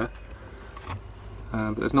pillar there.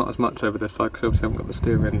 But there's not as much over this side because obviously I haven't got the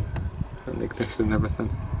steering and the ignition and everything.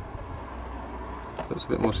 So it's a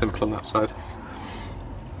bit more simple on that side.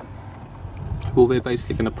 Well, we're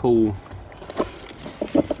basically going to pull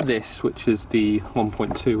this, which is the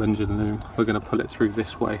 1.2 engine loom. We're going to pull it through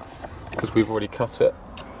this way because we've already cut it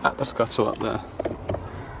at the scuttle up there.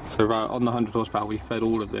 So right on the 100 horsepower we fed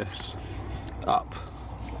all of this up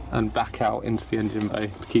and back out into the engine bay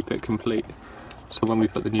to keep it complete. So when we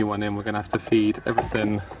put the new one in, we're going to have to feed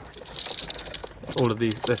everything, all of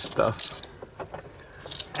this stuff,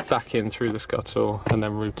 back in through the scuttle and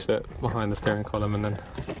then route it behind the steering column and then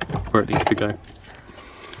where it needs to go.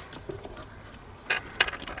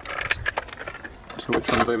 So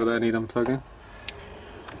which ones over there need unplugging?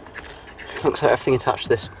 Looks like everything attached to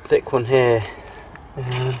this thick one here.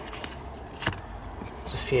 There's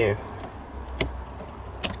a few.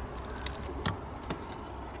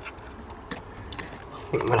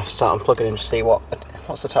 I think I'm going to have to start unplugging and see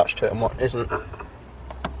what's attached to it and what isn't.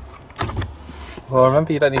 Well,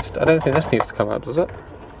 remember you don't need to, I don't think this needs to come out, does it?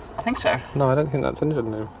 I think so. No, I don't think that's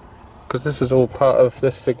engine loom. because this is all part of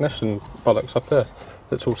this ignition bollocks up here.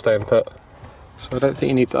 It's all staying put. So I don't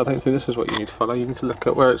think this is what you need to follow. You need to look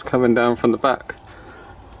at where it's coming down from the back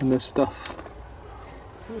and this stuff.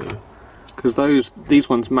 Because these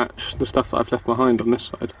ones match the stuff that I've left behind on this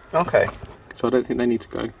side. Okay. So I don't think they need to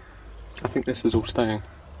go. I think this is all staying.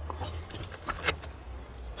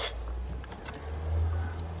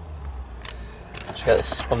 Let's get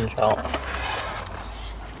this sponge out.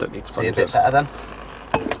 Don't need See a sponges. bit better then.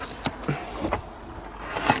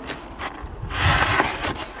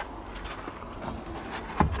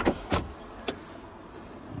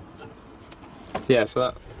 Yeah,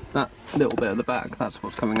 so that little bit at the back, that's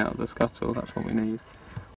what's coming out of the scuttle, that's what we need.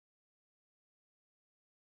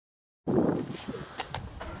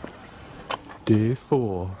 Day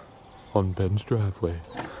 4 on Ben's driveway.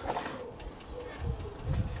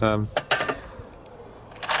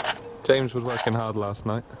 James was working hard last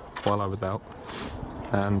night while I was out,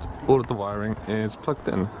 and all of the wiring is plugged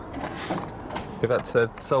in. We've had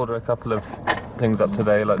to solder a couple of things up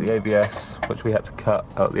today, like the ABS, which we had to cut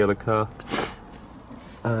out the other car.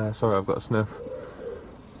 Sorry, I've got a sniff.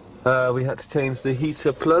 We had to change the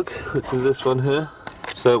heater plug, which is this one here.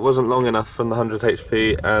 So it wasn't long enough from the 100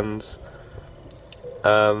 HP, and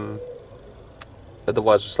the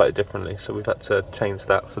wires were slightly differently, so we've had to change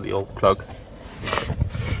that for the old plug.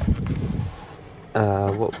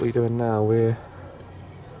 What are we doing now?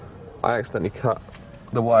 I accidentally cut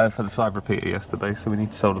the wire for the side repeater yesterday, so we need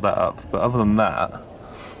to solder that up. But other than that,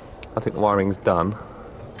 I think the wiring's done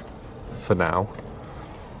for now.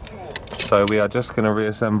 So we are just going to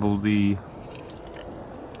reassemble the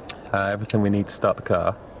everything we need to start the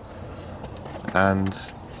car, and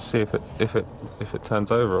see if it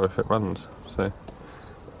turns over or if it runs. So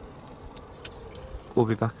we'll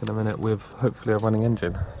be back in a minute with hopefully a running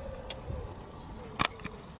engine.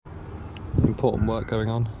 Important work going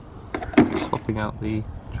on. Swapping out the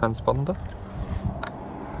transponder.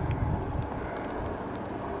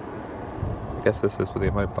 I guess this is for the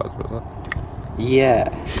immobiliser, is it? Yeah,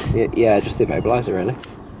 just the immobiliser really.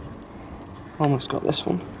 Almost got this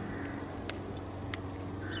one.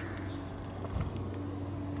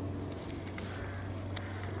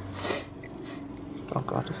 Oh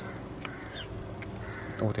god.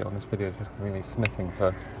 Audio on this video is just going to be me sniffing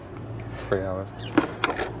for 3 hours.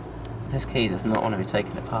 This key does not want to be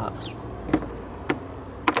taken apart.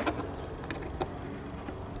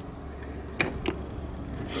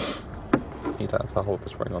 You don't have to hold the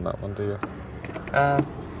spring on that one, do you? There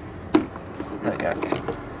we go.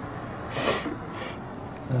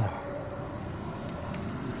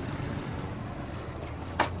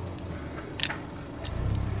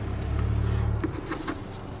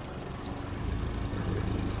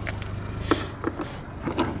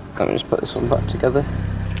 Let me just put this one back together.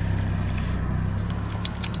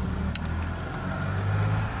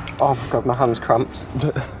 Oh my god, my hand's cramped.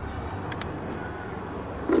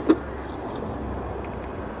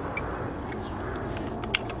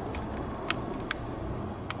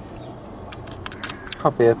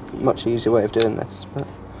 Probably a much easier way of doing this, but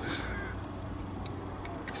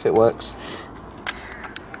if it works.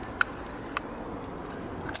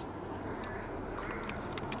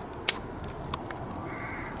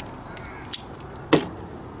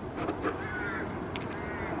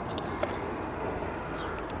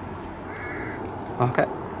 Okay,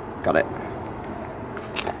 got it.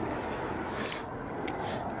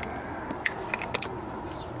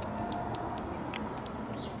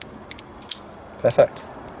 Perfect.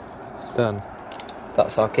 Done.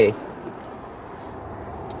 That's our key.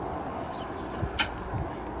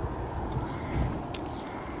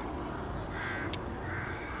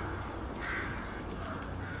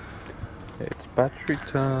 It's battery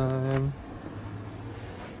time.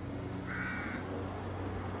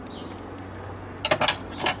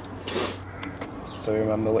 So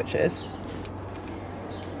remember which it is.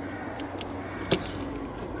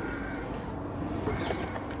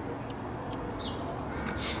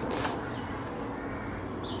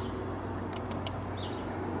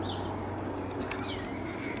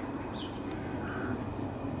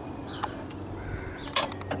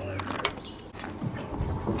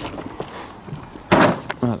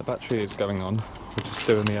 Right, the battery is going on. We're just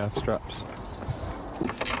doing the earth straps.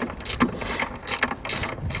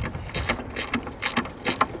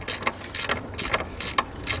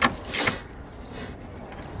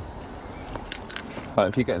 Right,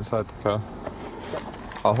 if you get inside the car,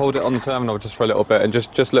 I'll hold it on the terminal just for a little bit and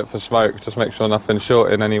just look for smoke. Just make sure nothing's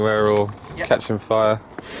shorting anywhere or catching fire.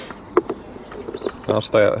 I'll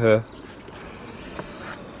stay out here.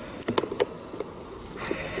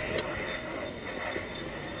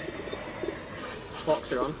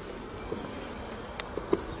 Locks are on.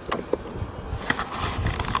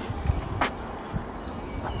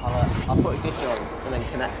 I'll put ignition on and then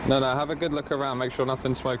connect. No, have a good look around, make sure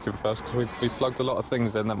nothing's smoking first, because we plugged a lot of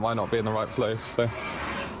things in that might not be in the right place, so...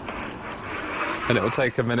 And it will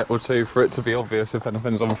take a minute or two for it to be obvious if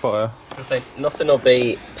anything's on fire. I'll say, nothing will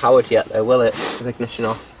be powered yet though, will it, with ignition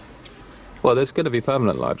off? Well, there's going to be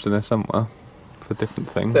permanent lights in there somewhere, for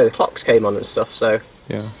different things. So the clocks came on and stuff, so...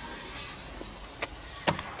 Yeah.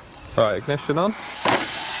 Right, ignition on.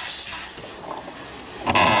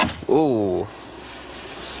 Ooh.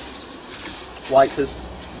 Wipers.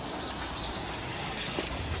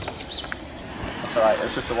 That's alright, it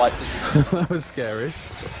was just the wipers. That was scary.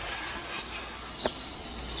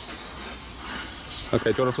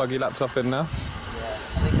 Okay, do you want to plug your laptop in now? Yeah, I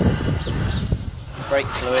think brake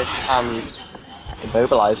fluid and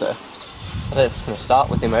immobiliser. I don't know if it's going to start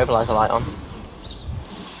with the immobiliser light on.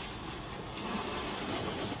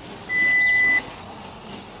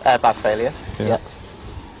 Airbag failure. Yeah.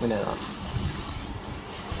 We know that.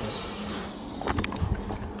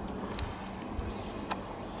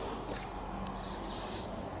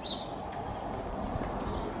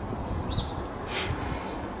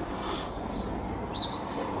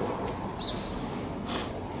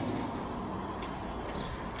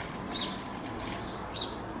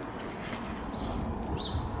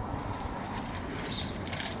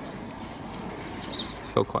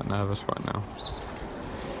 I feel quite nervous right now.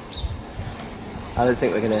 I don't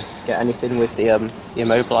think we're going to get anything with the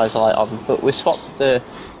immobiliser light on, but we swapped the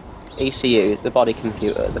ECU, the body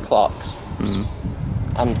computer, the clocks,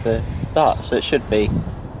 and that, so it should be.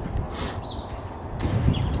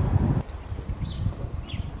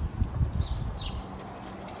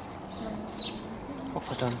 What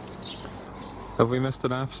have I done? Have we missed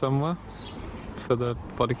an F somewhere? For the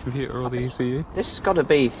body computer or the ECU? This has got to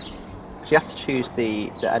be, because you have to choose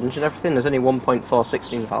the engine and everything. There's only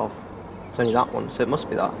 1.416 valve. It's only that one, so it must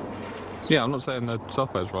be that. Yeah, I'm not saying the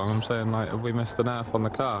software's wrong, I'm saying, like, have we missed an F on the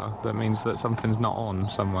car? That means that something's not on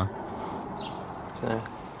somewhere. So,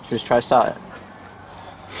 should we just try to start it?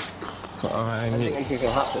 I I don't think anything's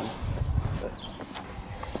going to happen.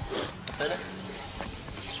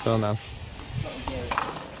 Well, no.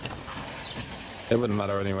 It wouldn't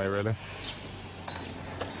matter anyway, really.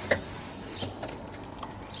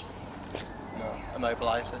 No,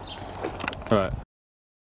 immobiliser. Right.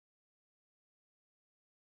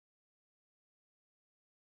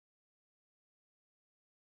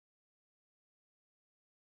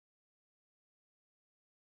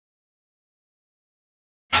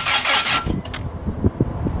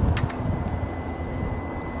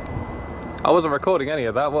 I wasn't recording any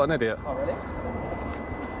of that, what an idiot. Oh, really?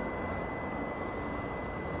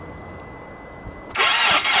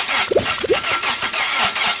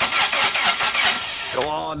 Go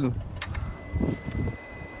on!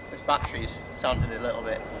 This battery's sounded a little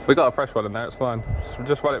bit. We got a fresh one in there, it's fine.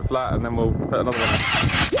 Just run it flat and then we'll put another one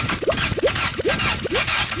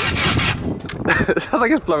in. It sounds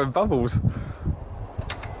like it's blowing bubbles.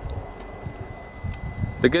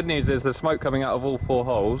 The good news is there's smoke coming out of all 4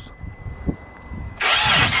 holes.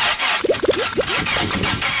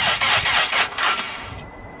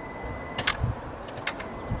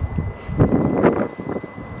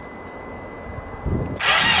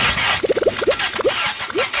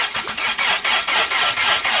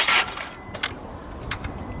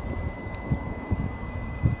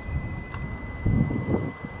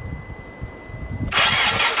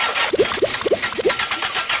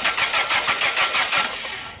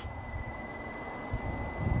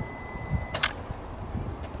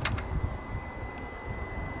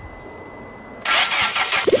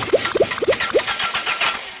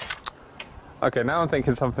 Okay, now I'm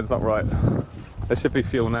thinking something's not right. There should be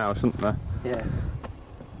fuel now, shouldn't there? Yeah.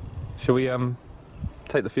 Shall we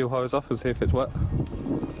take the fuel hose off and see if it's wet?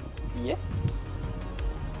 Yeah.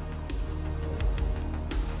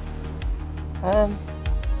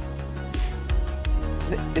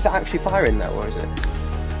 Is it actually firing though, or is it?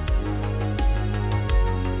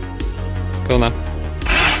 Go on then.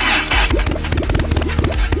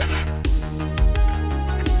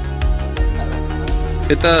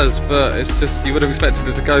 It does, but it's just, you would have expected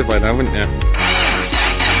it to go by now, wouldn't you?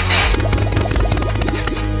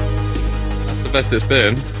 That's the best it's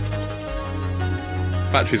been.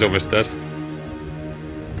 Battery's almost dead.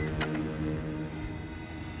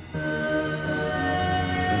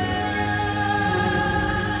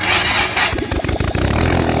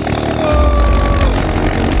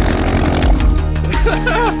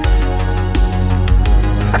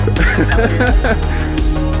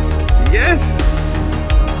 Yes!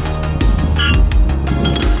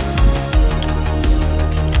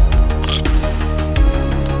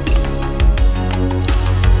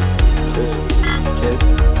 Cheers.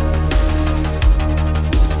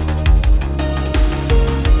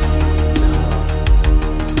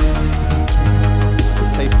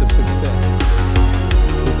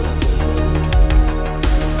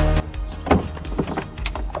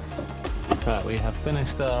 Right, we have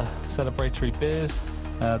finished our celebratory beers.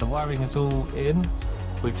 The wiring is all in.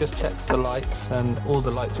 We've just checked the lights and all the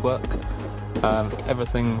lights work.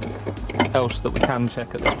 Everything else that we can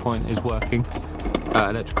check at this point is working,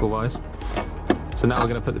 electrical wise. So now we're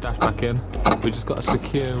going to put the dash back in. We've just got to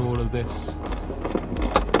secure all of this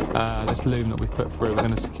this loom that we've put through. We're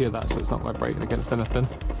going to secure that so it's not vibrating against anything.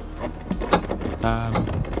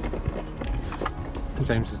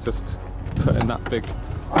 James is just putting that big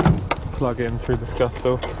plug in through the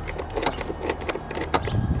scuttle.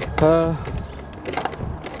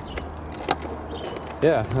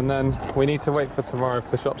 Yeah, and then we need to wait for tomorrow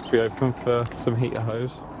for the shop to be open for some heater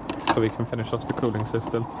hose so we can finish off the cooling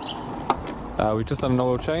system. We've just done an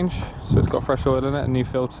oil change, so it's got fresh oil in it, a new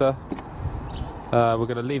filter. We're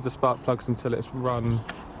going to leave the spark plugs until it's run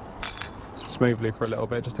smoothly for a little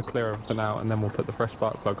bit just to clear everything out, and then we'll put the fresh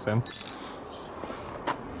spark plugs in.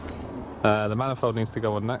 The manifold needs to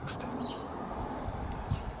go on next.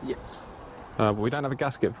 Yeah. But we don't have a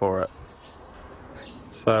gasket for it.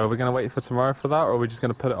 So are we going to wait for tomorrow for that, or are we just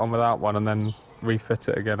going to put it on without one and then refit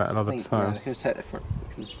it again at another time? Yeah, we can just take the front,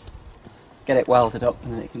 we can get it welded up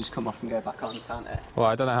and then it can just come off and go back on, can't it? Well,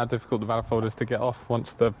 I don't know how difficult the manifold is to get off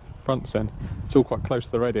once the front's in. It's all quite close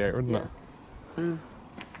to the radiator, isn't it? I'm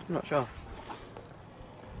not sure.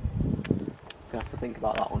 Gonna have to think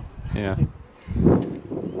about that one. Yeah.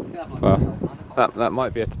 Well, that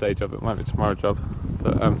might be a today job, it might be a tomorrow job.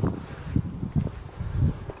 But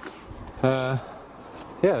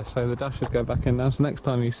yeah, so the dash is going back in now, so next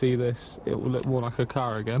time you see this it will look more like a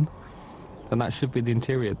car again, and that should be the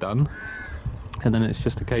interior done, and then it's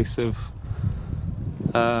just a case of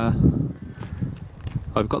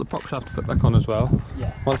I've got the prop shaft to put back on as well.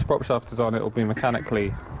 Yeah. Once the prop shaft is on, it will be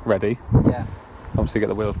mechanically ready. Yeah. Obviously get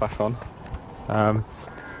the wheels back on.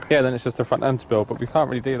 Yeah, then it's just the front end to build, but we can't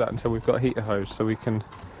really do that until we've got a heater hose, so we can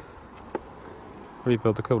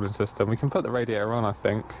rebuild the cooling system. We can put the radiator on, I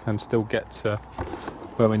think, and still get to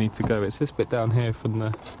where we need to go. It's this bit down here from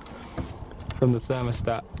the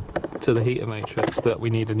thermostat to the heater matrix that we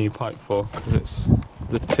need a new pipe for, because it's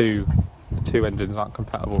the two engines aren't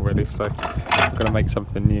compatible really, so I'm going to make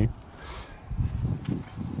something new.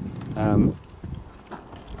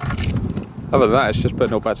 Other than that, it's just putting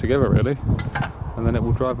it all back together really, and then it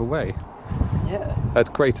will drive away. Yeah.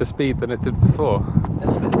 At greater speed than it did before. A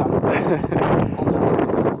little bit faster. Almost like a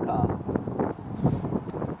normal car.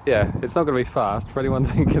 Yeah, it's not going to be fast. For anyone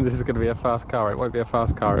thinking this is going to be a fast car, it won't be a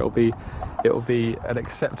fast car. It will be an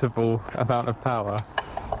acceptable amount of power,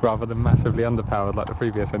 rather than massively underpowered like the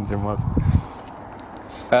previous engine was.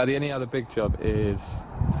 The only other big job is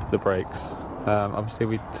the brakes. Obviously,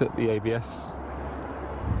 we took the ABS.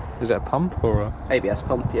 Is it a pump or a ABS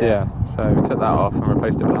pump? Yeah. Yeah. So we took that off and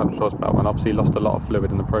replaced it with a 100 horsepower one. Obviously, lost a lot of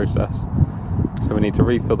fluid in the process. So we need to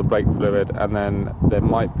refill the brake fluid, and then there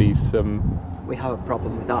might be some. We have a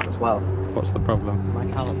problem with that as well. What's the problem? My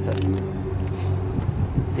caliper.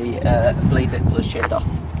 The bleed bit was sheared off.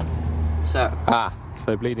 So.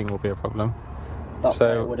 So bleeding will be a problem. That's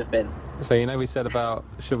what it would have been. So you know we said about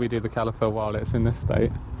should we do the caliper while it's in this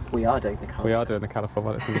state? We are doing the caliper. We are doing the caliper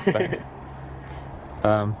while it's in this state.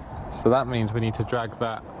 So that means we need to drag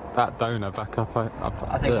that donor back up. I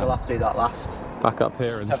think we'll have to do that last. Back up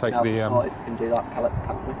here and take the. We can do that caliper,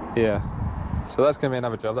 can't we? Yeah. So that's going to be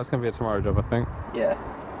another job. That's going to be a tomorrow job, I think. Yeah.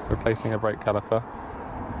 Replacing a brake caliper.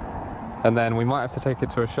 And then we might have to take it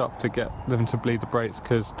to a shop to get them to bleed the brakes,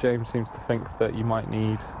 because James seems to think that you might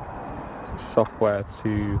need software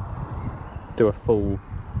to do a full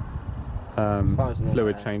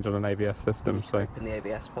fluid change on an ABS system. So in the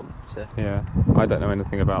ABS pump. So. Yeah, I don't know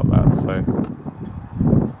anything about that. So,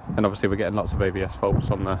 and obviously we're getting lots of ABS faults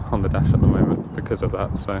on the dash at the moment because of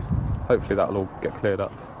that. So hopefully that'll all get cleared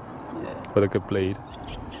up with a good bleed.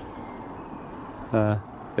 But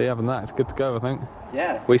yeah, other than that, it's good to go, I think.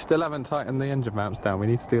 Yeah. We still haven't tightened the engine mounts down. We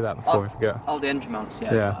need to do that before we forget. Oh, the engine mounts,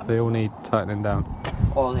 yeah. Yeah, they all need tightening down.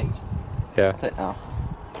 All these. Yeah. That's it now.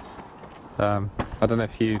 I don't know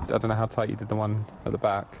how tight you did the one at the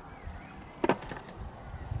back.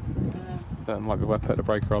 But it might be worth putting a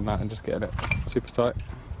breaker on that and just getting it super tight.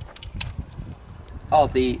 Oh,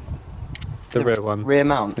 the rear one. Rear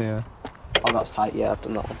mount? Yeah. Oh, that's tight, yeah, I've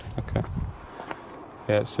done that one. Okay.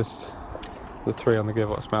 Yeah, it's just the 3 on the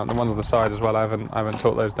gearbox mount. The ones on the side as well, I haven't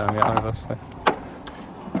torqued those down yet either.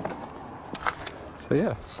 So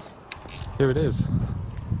yeah, here it is.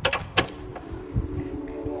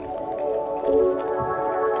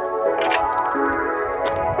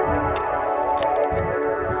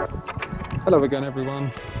 Hello again,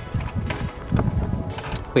 everyone.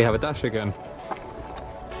 We have a dash again.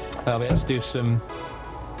 We had to do some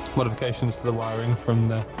modifications to the wiring from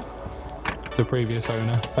the the previous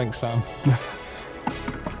owner. Thanks, Sam.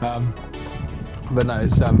 But no,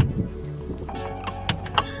 it's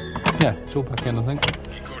yeah, it's all back in, I think.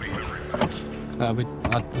 I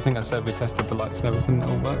think I said we tested the lights and everything, it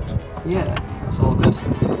all worked. Yeah, that's all good.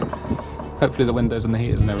 Hopefully the windows and the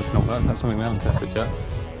heaters and everything will work. That's something we haven't tested yet,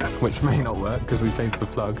 which may not work because we changed the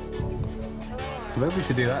plug. So maybe we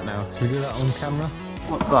should do that now. Should we do that on camera?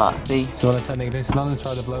 What's that? Do you want to turn the ignition on and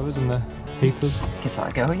try the blowers and the heaters? Give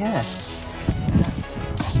that a go, yeah.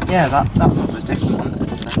 Yeah, that was different, wasn't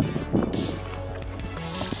it?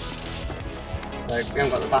 So we haven't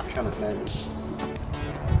got the battery on at the moment.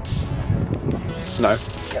 No.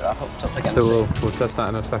 Get that hooked up again. So we'll test that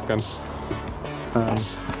in a second.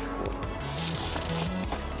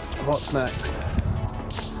 What's next?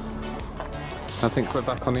 I think we're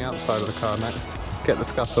back on the outside of the car next. Get the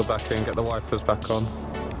scuttle back in, get the wipers back on.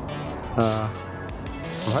 I'm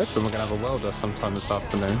hoping we're going to have a welder sometime this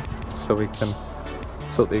afternoon so we can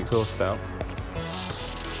sort the exhaust out.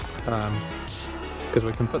 Because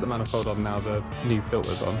we can put the manifold on now, the new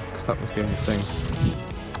filter's on, because that was the only thing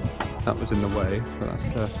that was in the way, but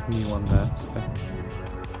that's a new one there.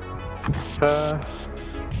 So.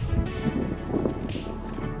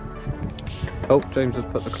 Oh, James has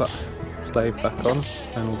put the clutch slave back on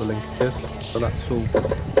and all the linkages, so that's all.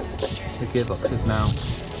 The gearbox is now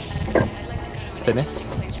finished.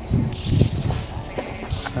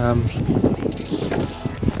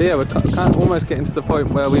 So yeah, we're almost getting to the point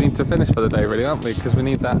where we need to finish for the day, really, aren't we? Because we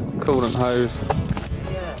need that coolant hose.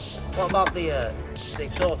 Yeah. What about the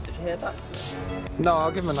exhaust? Did you hear that? No, I'll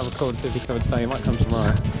give him another call and see if he's coming today. He might come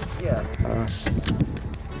tomorrow. Yeah.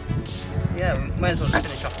 Yeah, we may as well just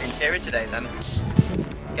finish off the interior today then.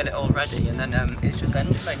 Get it all ready, and then it's just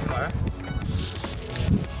engine bay tomorrow.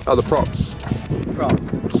 Oh, the prop. Prop.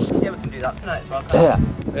 Yeah, we can do that tonight as well, can't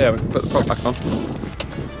we? Yeah, we can put the prop back on.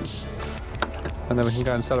 And then we can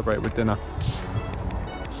go and celebrate with dinner.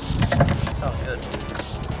 Sounds good.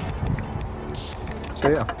 So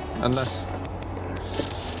yeah, unless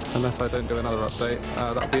I don't do another update,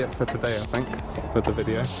 that'll be it for today, I think, with the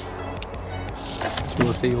video. So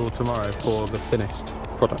we'll see you all tomorrow for the finished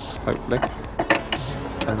product, hopefully.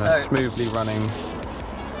 And a smoothly running,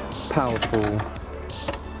 powerful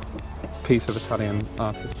piece of Italian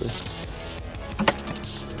artistry.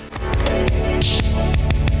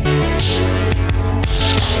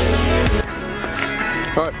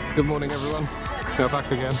 Right, good morning everyone. We're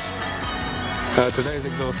back again. Today's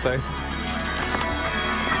exhaust day.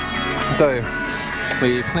 So,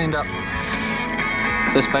 we cleaned up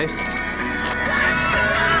this face.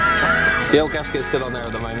 The old gasket's still on there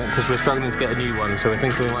at the moment because we're struggling to get a new one, so we're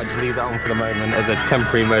thinking we might just leave that on for the moment as a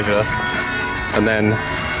temporary measure and then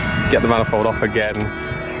get the manifold off again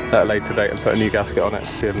at a later date and put a new gasket on it to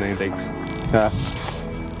see if there are any leaks.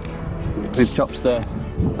 We've chopped the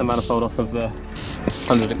manifold off of the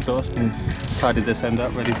 100 exhaust and tidied this end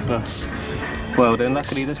up ready for welding.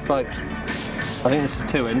 Luckily this pipe's, I think this is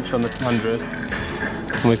 2 inch on the 100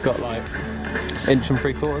 and we've got like 1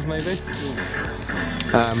 3/4 inches maybe.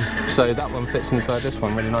 So that one fits inside this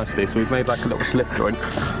one really nicely, so we've made like a little slip joint.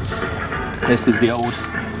 This is the old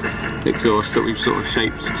exhaust that we've sort of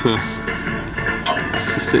shaped to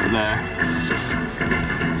sit there.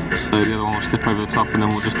 So the other one will slip over the top and then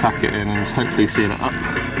we'll just tack it in and hopefully seal it up.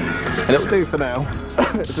 And it'll do for now.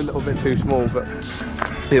 It's a little bit too small, but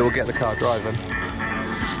it will get the car driving.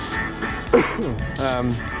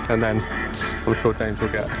 And then I'm sure James will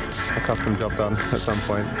get a custom job done at some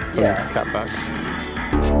point. Yeah. Cap back.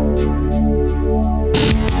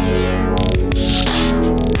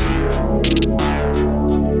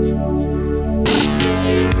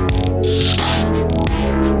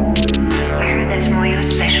 That's more your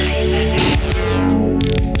specialty.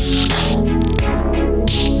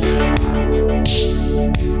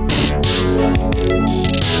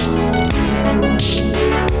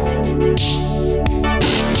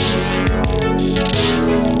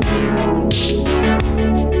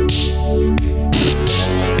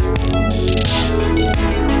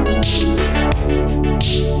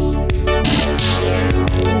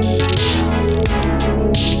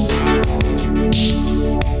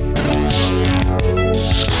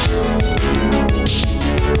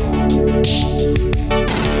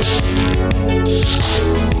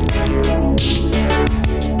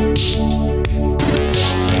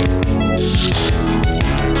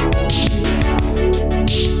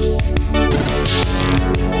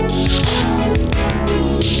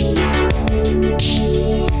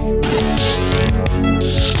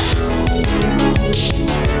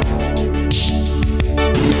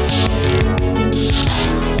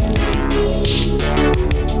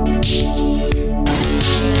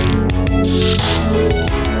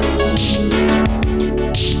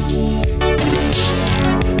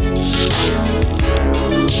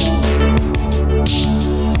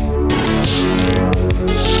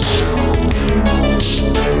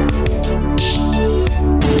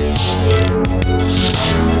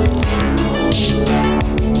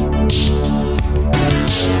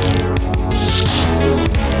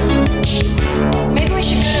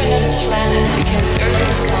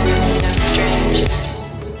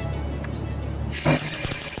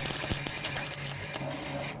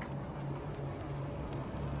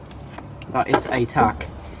 That is a tack.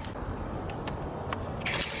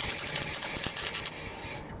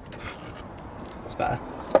 That's better.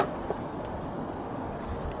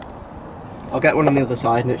 I'll get one on the other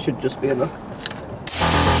side and it should just be enough.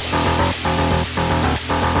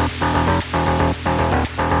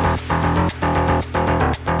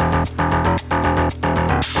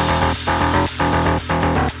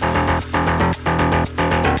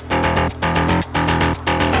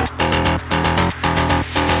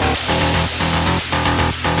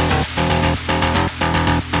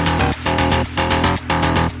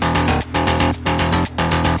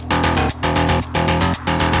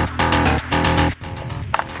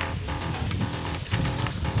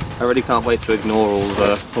 I really can't wait to ignore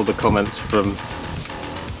all the comments from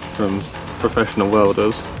professional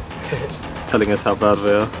welders telling us how bad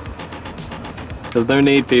we are. There's no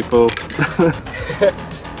need, people. I'm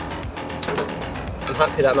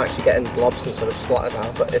happy that I'm actually getting blobs instead of splatter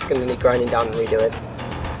now, but it's going to need grinding down and redoing.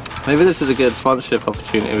 Maybe this is a good sponsorship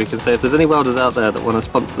opportunity. We can say if there's any welders out there that want to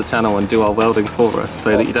sponsor the channel and do our welding for us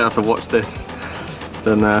so that you don't have to watch this,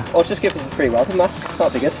 then or just give us a free welding mask,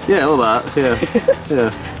 that'd be good. yeah, all that, yeah.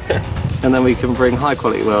 Yeah. And then we can bring high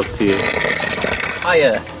quality welds to you.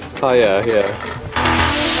 Higher. Oh yeah, yeah.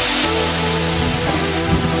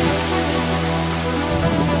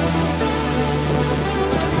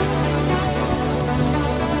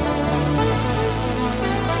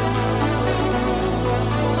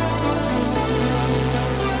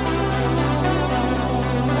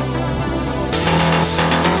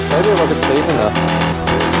 Maybe it wasn't clean enough.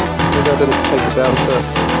 Maybe I didn't take it down to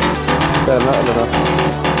bare metal enough.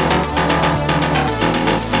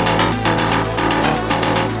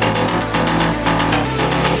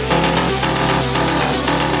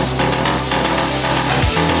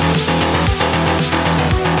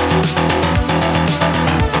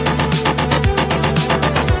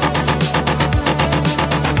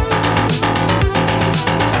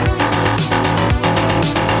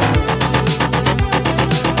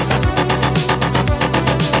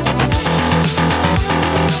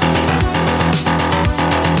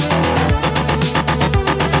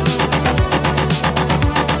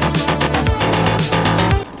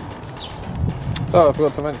 Oh, I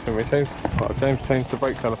forgot to mention, James changed the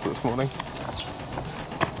brake caliper this morning.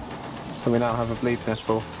 So we now have a bleed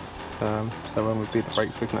nipple, so when we bleed the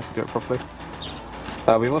brakes we can actually do it properly.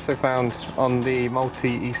 We've also found on the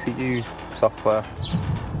multi-ECU software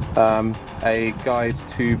a guide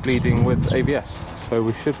to bleeding with ABS, so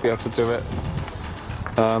we should be able to do it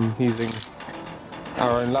using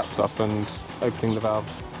our own laptop and opening the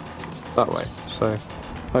valves that way. So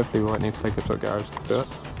hopefully we won't need to take it to a garage to do it.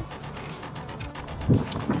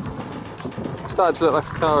 Started to look like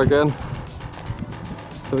a car again.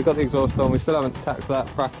 So we got the exhaust on, we still haven't tacked that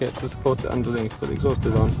bracket to support it underneath, but the exhaust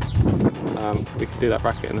is on. We can do that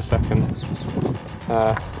bracket in a second.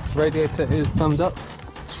 Radiator is plumbed up.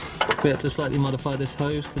 We had to slightly modify this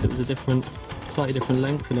hose because it was a slightly different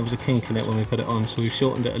length and there was a kink in it when we put it on, so we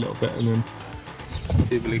shortened it a little bit and then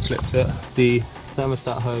feebly clipped it. The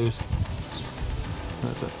thermostat hose,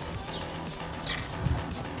 that's it.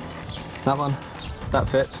 That one, that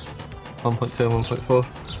fits. 1.2 and 1.4,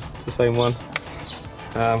 the same one.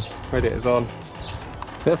 Radiator's on.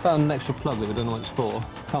 We have found an extra plug that we don't know what it's for.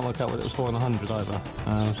 Can't work out what it was for on 100 either.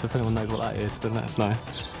 So if anyone knows what that is, then let us know.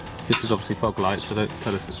 This is obviously fog light, so don't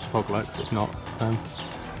tell us it's fog light because it's not.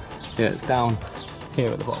 Yeah, it's down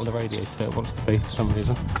here at the bottom of the radiator. It wants to be for some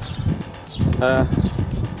reason.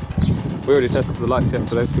 We already tested the lights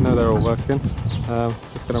yesterday, so we know they're all working.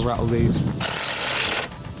 Just going to rattle these.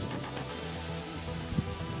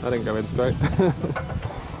 I didn't go in straight.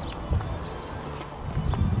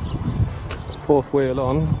 Fourth wheel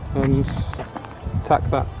on and tack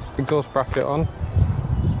that exhaust bracket on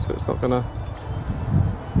so it's not going to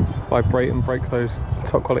vibrate and break those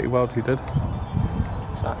top quality welds we did.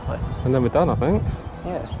 Exactly. And then we're done, I think.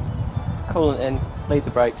 Yeah. Coolant in, bleed the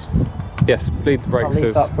brakes. Yes, bleed the brakes. I'll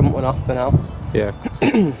leave that front one off for now. Yeah.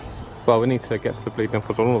 Well, we need to get to the bleed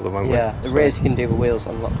nipples on all of them, won't we? Yeah, the rears you can do with wheels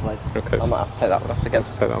on, luckily. Okay. I might have to take that one off again.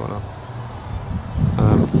 Take that one off.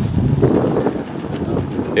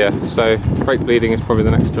 Yeah, so brake bleeding is probably the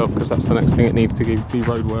next job because that's the next thing it needs to be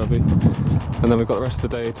roadworthy. And then we've got the rest of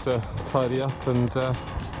the day to tidy up and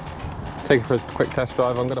take it for a quick test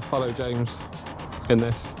drive. I'm going to follow James in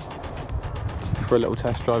this for a little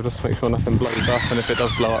test drive just to make sure nothing blows up, and if it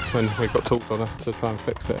does blow up then we've got tools on us to try and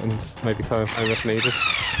fix it and maybe tow him home if needed.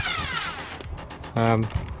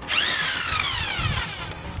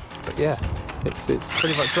 But yeah, it's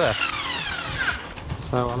pretty much there.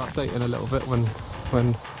 So I'll update in a little bit when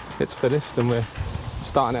it's finished and we're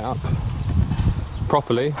starting it up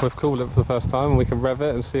properly with coolant for the first time, and we can rev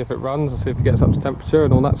it and see if it runs and see if it gets up to temperature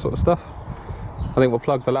and all that sort of stuff. I think we'll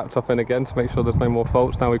plug the laptop in again to make sure there's no more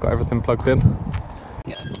faults now we've got everything plugged in.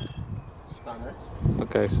 Yeah. Spanner.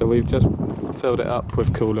 Okay, so we've just filled it up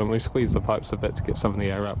with coolant. We squeezed the pipes a bit to get some of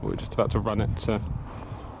the air out, but we're just about to run it to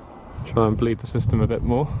try and bleed the system a bit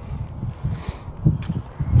more.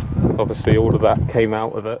 Obviously all of that came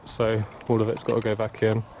out of it, so all of it's got to go back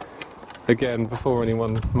in. Again, before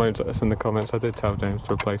anyone moans at us in the comments, I did tell James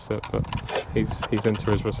to replace it, but he's into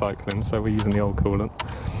his recycling, so we're using the old coolant.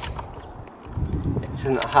 This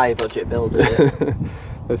isn't a high budget build, is it?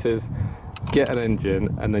 This is get an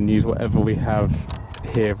engine and then use whatever we have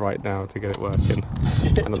here right now to get it working.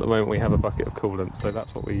 And at the moment we have a bucket of coolant, so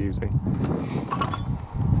that's what we're using.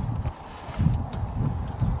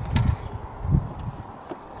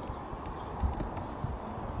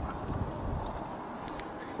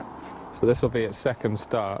 So this will be its second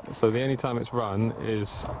start, so the only time it's run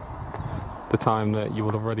is the time that you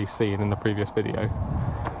will have already seen in the previous video.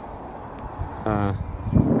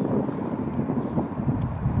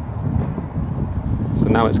 So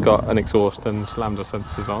now it's got an exhaust and lambda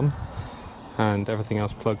sensors on and everything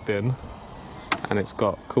else plugged in, and it's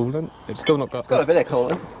got coolant. It's still not got... It's got a bit of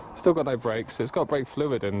coolant. Still got no brakes. It's got brake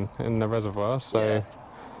fluid in the reservoir, so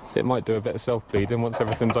it might do a bit of self-bleeding once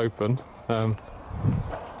everything's open.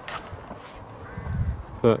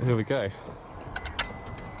 But here we go.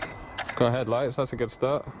 Got headlights, that's a good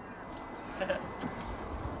start.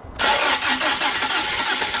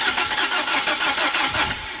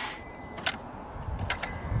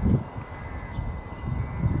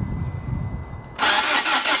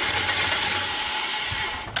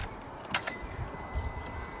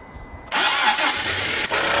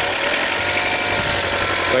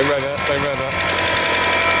 They rev it, they rev it.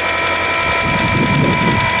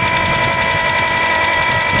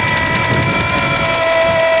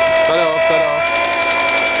 Turn it off, turn it off.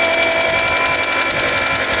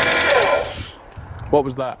 What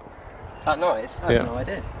was that? That noise? I have no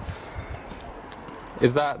idea.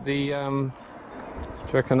 Is that the, do you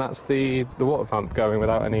reckon that's the water pump going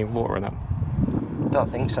without any water in it? I don't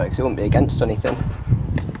think so, because it wouldn't be against anything.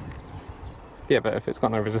 Yeah, but if it's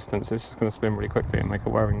got no resistance, it's just going to spin really quickly and make a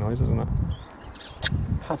whirring noise, isn't it?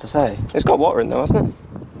 Hard to say. It's got water in there, hasn't it?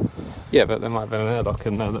 Yeah, but there might have been an airlock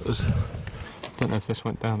in there that was... Don't know if this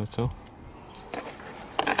went down at all.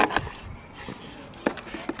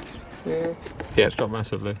 Yeah. Yeah, it's dropped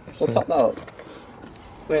massively. We'll top that up.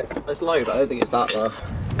 Wait, it's low, but I don't think it's that low.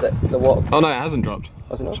 The water... Oh no, it hasn't dropped.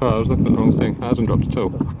 Has it not? Sorry, I was looking at the wrong thing. It hasn't dropped at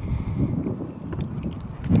all.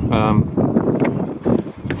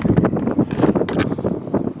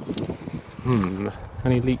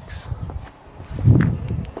 Any leaks?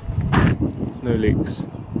 No leaks.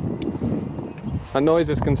 That noise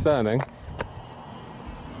is concerning.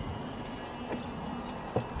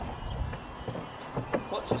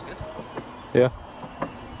 Clutch is good. Yeah.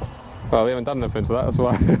 Well, we haven't done anything to that, that's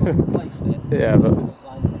why. Placed it. Yeah, but...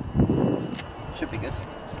 Should be good.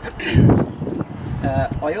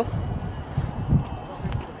 Oil?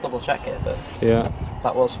 Double check it, but Yeah.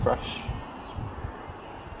 that was fresh.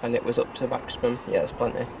 And it was up to maximum. Yeah, there's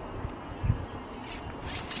plenty.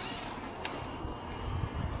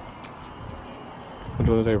 What do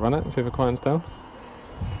you want to do, run it and see if it quiets down?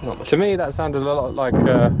 Not much. To me that sounded a lot like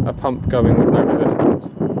a pump going with no resistance.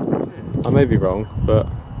 I may be wrong, but...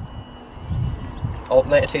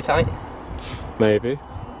 Alternator too tight? Maybe.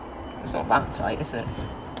 It's not that tight, is it?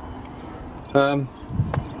 Run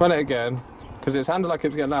it again, because it sounded like it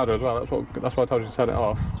was getting louder as well. That's why I told you to turn it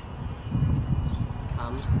off.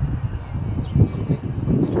 Something.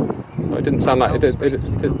 Well, it didn't sound like it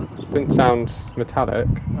didn't sound metallic.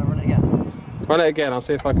 I'll run it again. Run it again. I'll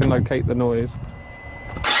see if I can locate the noise.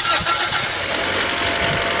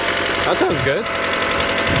 That sounds good.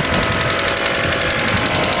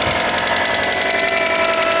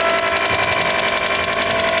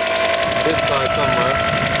 This side somewhere.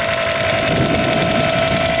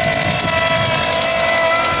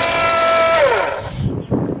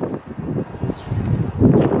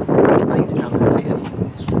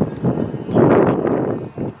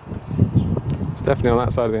 It's definitely on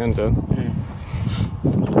that side of the engine.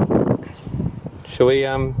 Shall we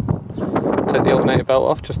take the alternator belt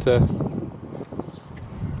off just to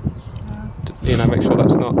make sure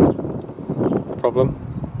that's not a problem?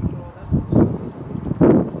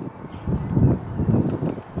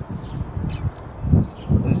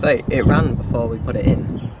 And say it ran before we put it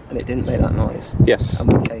in, and it didn't make that noise. Yes.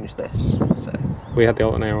 And we've changed this, so We had the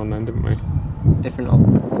alternator on then, didn't we? different.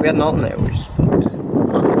 We had an alternator, which is fucked.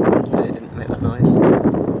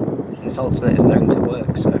 this alternator is known to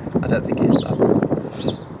work, so I don't think it's that.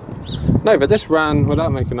 No, but this ran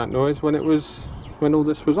without making that noise when all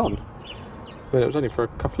this was on. I mean, it was only for a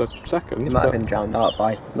couple of seconds. It might have been drowned out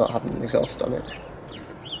by not having an exhaust on it.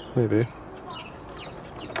 Maybe.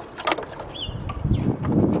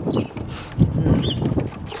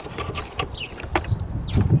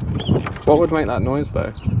 What would make that noise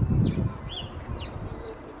though?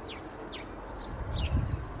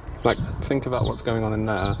 Like, think about what's going on in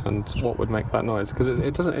there and what would make that noise, because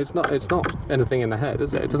it's not anything in the head,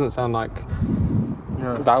 is it? It doesn't sound like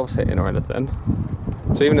valves hitting or anything.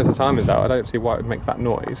 So even if the timer's out, I don't see why it would make that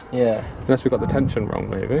noise. Yeah. Unless we got the tension wrong,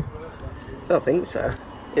 maybe. I don't think so.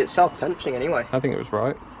 It's self-tensioning anyway. I think it was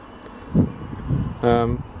right. Do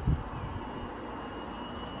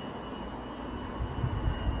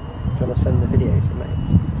you want to send the video to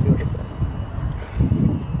mates? See what they say.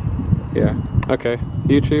 Yeah. Okay.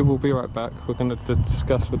 YouTube, we'll be right back. We're going to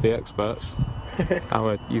discuss with the experts,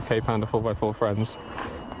 our UK Panda 4x4 friends,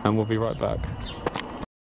 and we'll be right back.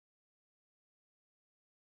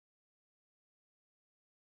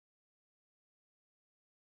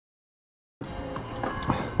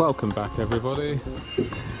 Welcome back, everybody.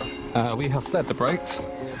 We have fed the brakes.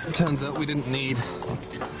 Turns out we didn't need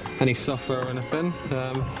any software or anything.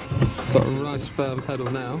 Got a nice firm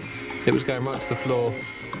pedal now. It was going right to the floor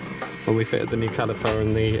when we fitted the new caliper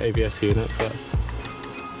and the ABS unit, but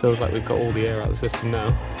feels like we've got all the air out of the system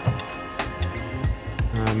now.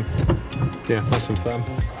 Yeah, nice and firm.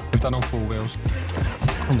 We've done all 4 wheels,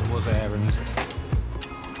 and there was air and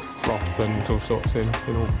froth and all sorts in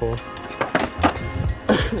all 4.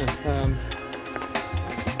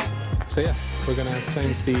 So yeah, we're going to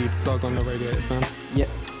change the plug on the radiator fan. Yep.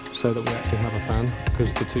 So that we actually have a fan,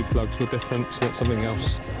 because the 2 plugs were different, so that's something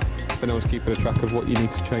else. If anyone's keeping a track of what you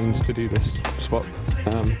need to change to do this swap.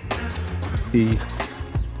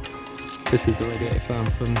 This is the radiator fan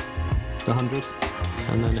from the 100,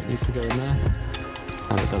 and then it needs to go in there,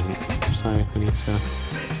 and it doesn't. So we need to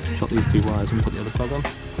chop these 2 wires and put the other plug on.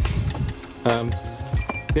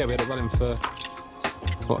 Yeah, we had it running for,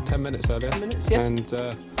 what, 10 minutes earlier? 10 minutes, yeah. And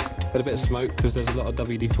had a bit of smoke because there's a lot of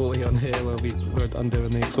WD-40 on here where we were undoing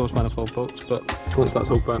the exhaust manifold bolts, but once that's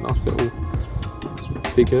all burnt off, it'll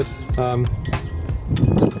be good. Oh,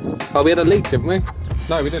 we had a leak, didn't we?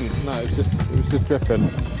 No, we didn't. No, it was just dripping.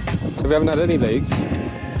 So we haven't had any leaks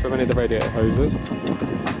from any of the radiator hoses.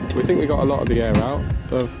 We think we got a lot of the air out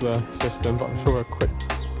of the system, but I'm sure a quick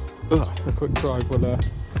drive will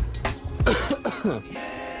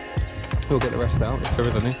we'll get the rest out if there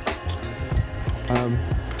is any.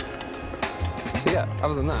 So yeah,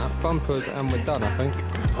 other than that, bumpers and we're done, I think.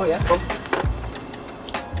 Oh yeah, cool.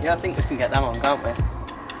 Yeah, I think we can get them on, can't we?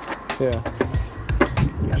 Yeah.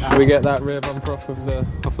 Should we get that rear bumper off of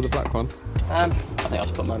the black one? I think I'll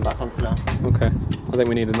just put mine back on for now. Okay. I think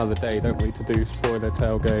we need another day, don't we, to do spoiler,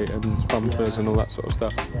 tailgate and bumpers and all that sort of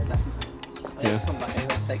stuff. Yeah, definitely. Let's come back in,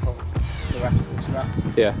 let's take all the rest of the scrap.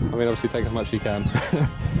 Yeah, I mean obviously take as much as you can.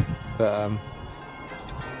 But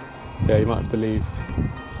yeah, you might have to leave.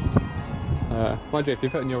 Mind you, if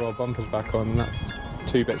you're putting your old bumpers back on, that's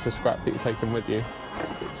 2 bits of scrap that you're taking with you.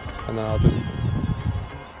 And then I'll just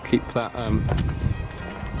keep that,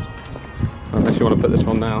 unless you want to put this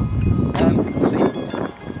one now. See. I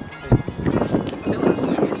feel like that's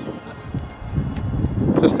only missing.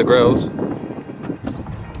 Just the grills.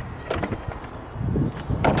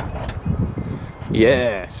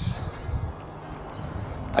 Yes!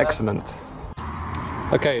 Excellent.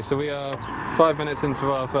 Okay, so we are 5 minutes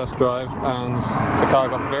into our first drive and the car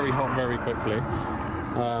got very hot very quickly.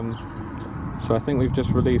 So I think we've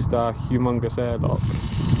just released our humongous airlock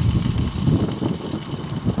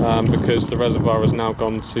because the reservoir has now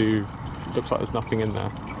gone to, looks like there's nothing in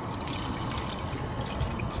there.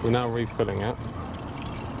 So we're now refilling it.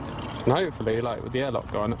 And hopefully, like with the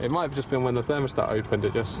airlock gone, it might have just been when the thermostat opened,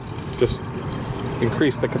 it just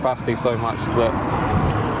increased the capacity so much that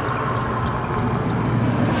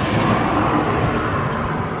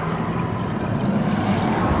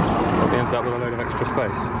up with a load of extra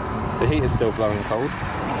space. The heat is still blowing cold,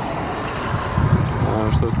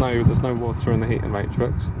 so there's no water in the heating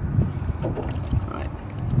matrix. Right.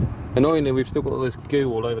 Annoyingly, we've still got all this goo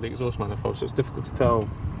all over the exhaust manifold, so it's difficult to tell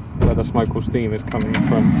where the smoke or steam is coming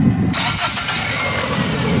from.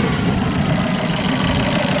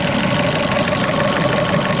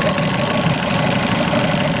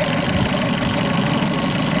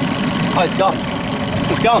 Oh, it's gone.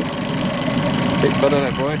 It's gone. Keep fun on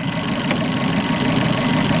it, boy.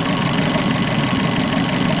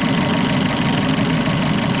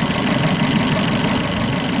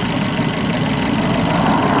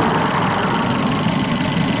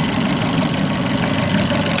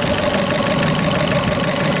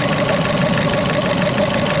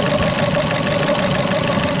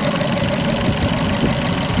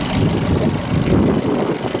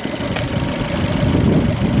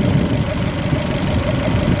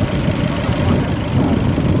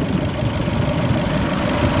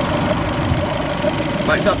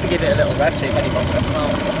 might have to give it a little rev, see if any bubbles come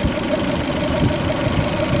out.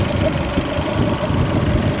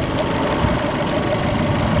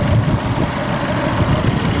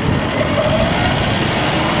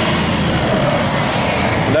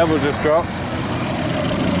 Level just dropped.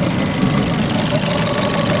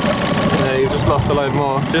 Yeah, you've just lost a load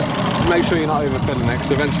more. Just make sure you're not overfilling it,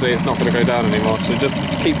 because eventually it's not going to go down anymore. So just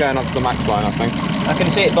keep going up to the max line, I think. I can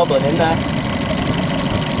see it bubbling in there.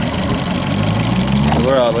 So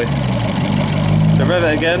where are we? So rev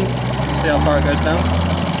it again, see how far it goes down.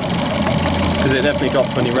 Because it definitely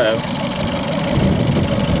dropped when you rev.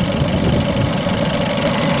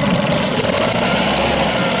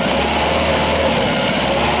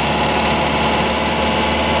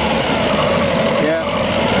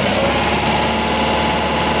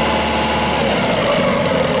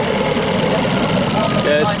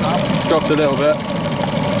 Dropped a little bit.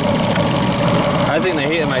 I think the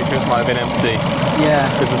heater matrix might have been empty. Yeah.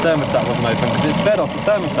 Because the thermostat wasn't open. Because it's fed off the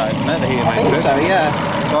thermostat, isn't it? The heater matrix. I think so, yeah.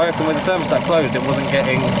 So I reckon with the thermostat closed, it wasn't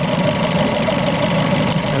getting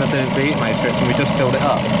anything into the heat matrix, and we just filled it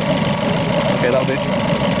up. Okay, that'll do.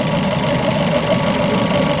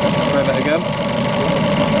 Rev it again.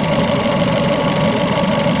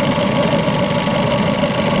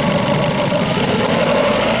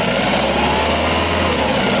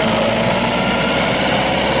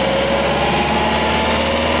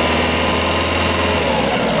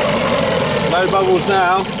 No bubbles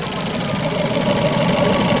now.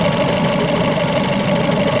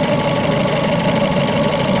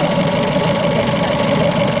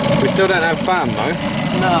 We still don't have fan though.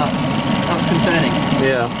 No, that's concerning.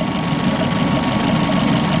 Yeah.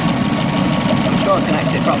 I'm sure I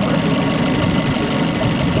connect it properly.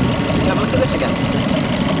 Can you have a look at this again?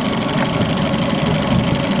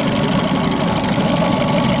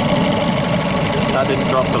 That didn't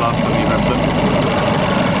drop the last time you revved it.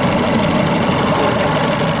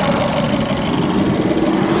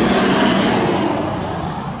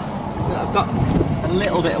 I've got a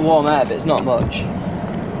little bit of warm air, but it's not much.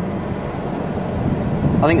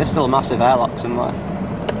 I think there's still a massive airlock somewhere.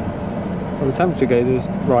 Well, the temperature gauge is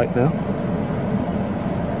right now.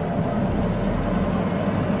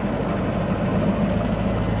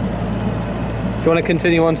 Do you want to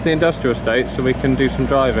continue on to the industrial estate so we can do some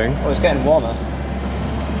driving? Oh, it's getting warmer.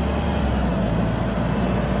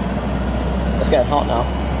 It's getting hot now.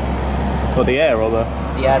 Or the air or the...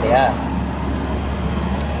 Yeah, the air.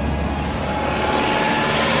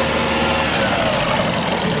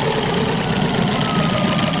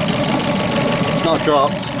 It's not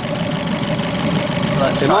dropped.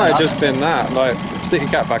 Let's It try might have that. just been that, like, stick your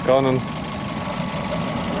cap back on and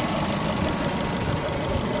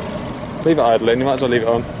leave it idling, you might as well leave it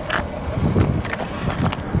on.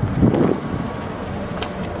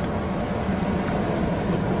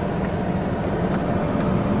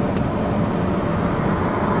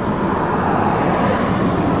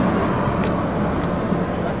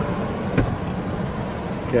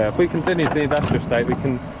 Yeah, if we continue to the industrial estate,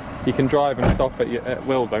 you can drive and stop at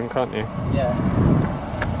will then, can't you? Yeah.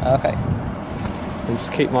 Okay. And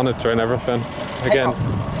just keep monitoring everything. Again,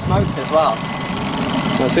 Smoke as well.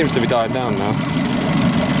 well, it seems to be dying down now.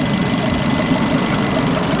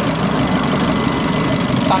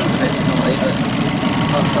 Fans a bit normally, but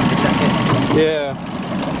I'll have to check it. Yeah.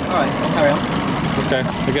 Alright, carry on. Okay,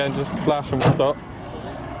 again, just flash and we'll stop.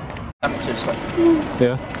 Temperature just went.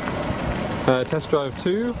 Yeah. Test drive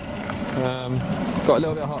 2. Got a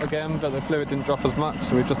little bit hot again, but the fluid didn't drop as much,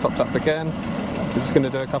 so we've just topped up again. We're just going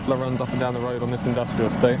to do a couple of runs up and down the road on this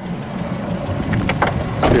industrial estate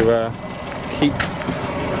to keep.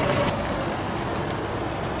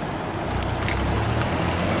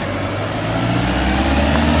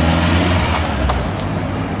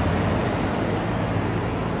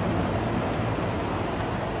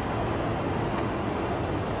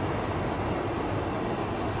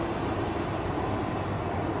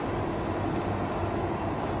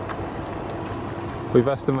 We've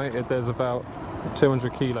estimated there's about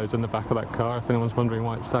 200 kilos in the back of that car, if anyone's wondering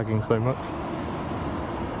why it's sagging so much.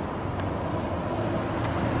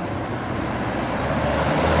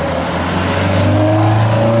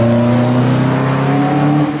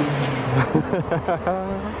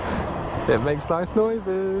 It makes nice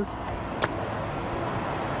noises.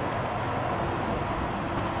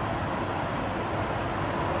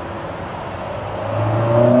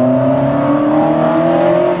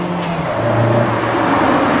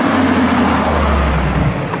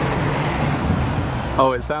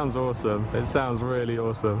 Oh, it sounds awesome. It sounds really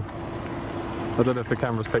awesome. I don't know if the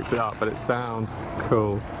camera's picked it up, but it sounds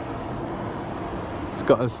cool. It's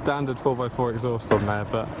got a standard 4x4 exhaust on there,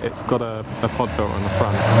 but it's got a pod filter on the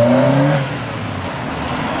front.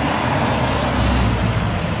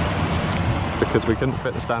 Because we couldn't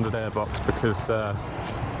fit the standard airbox because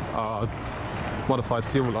our modified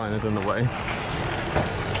fuel line is in the way.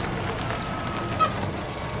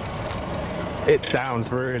 It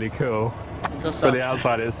sounds really cool. For the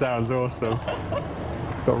outside it sounds awesome.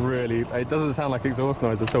 It's got really, it doesn't sound like exhaust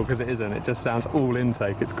noise at all because it isn't, it just sounds all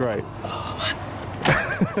intake, it's great.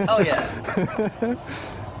 Oh yeah.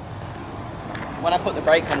 When I put the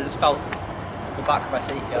brake on, I just felt the back of my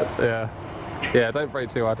seat go. Yeah. Yeah, don't brake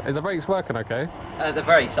too hard. Is the brakes working okay? They're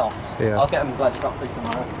very soft. Yeah. I'll get them bled properly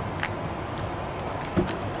tomorrow.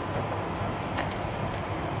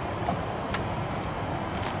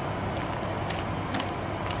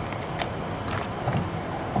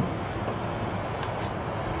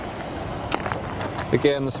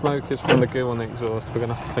 Again, the smoke is from the goo on the exhaust. We're going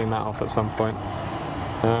to have to clean that off at some point.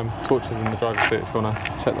 Torches in the driver's seat if you want to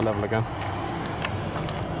check the level again.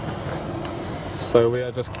 So we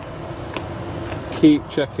are just keep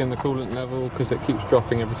checking the coolant level because it keeps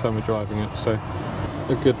dropping every time we're driving it. So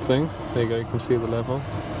a good thing. There you go, you can see the level.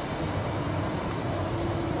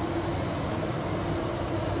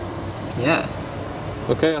 Yeah.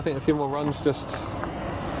 Okay, I think a few more runs just...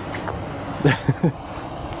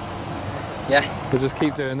 Yeah. We'll just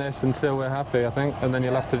keep doing this until we're happy, I think, and then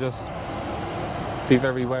you'll have to just be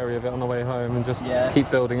very wary of it on the way home and just keep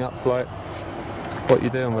building up like what you're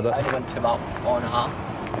doing with it. I only went to about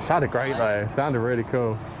 4.5. It sounded great though, it sounded really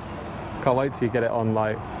cool. Can't wait till you get it on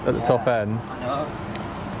like at the top end. I know.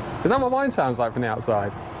 Is that what mine sounds like from the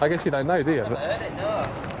outside? I guess you don't know, do you? I've never heard it, no.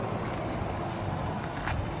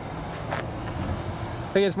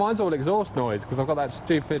 Thing is, mine's all exhaust noise because I've got that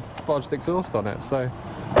stupid bodged exhaust on it, so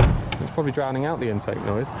it's probably drowning out the intake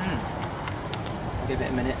noise. I'll give it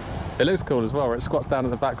a minute. It looks cool as well, where it squats down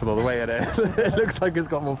at the back with all the weight in it. It looks like it's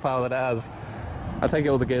got more power than it has. I take it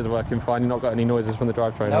all the gears are working fine, you've not got any noises from the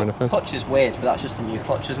drivetrain or anything? The clutch is weird, but that's just a new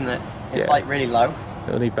clutch, isn't it? It's Yeah. like really low.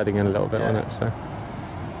 It'll need bedding in a little bit, won't it? So.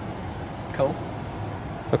 Cool.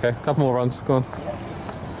 Okay, a couple more runs, go on.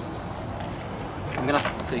 I'm going to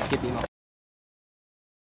have to give you my...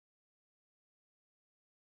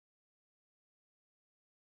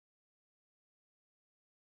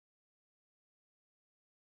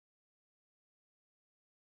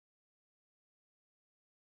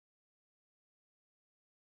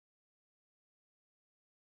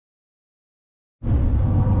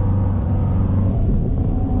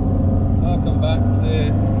 Welcome back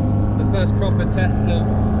to the first proper test of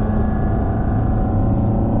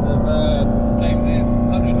James's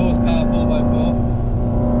 100 horsepower 4x4.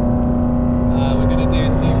 We're going to do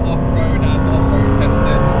some off-road and off-road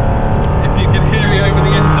testing. If you can hear me over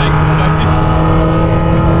the intake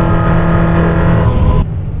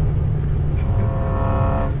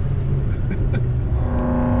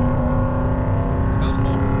Smells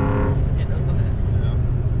hot. It does, doesn't it?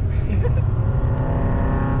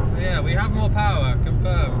 So yeah, we have more power,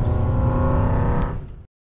 confirmed.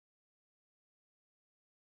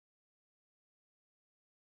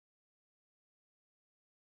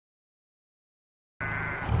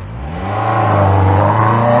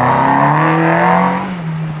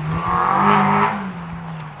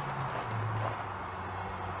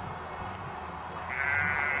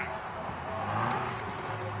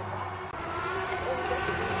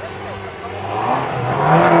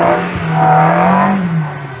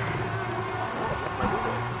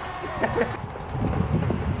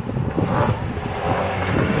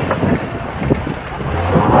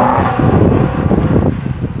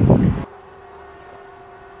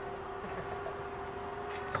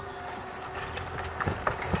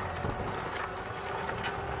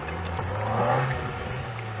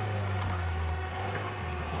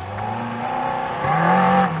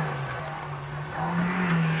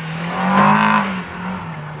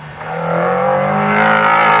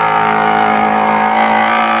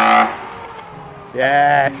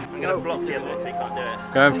 Yes! I'm going to block the other so you can't do it.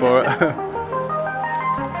 Going for it.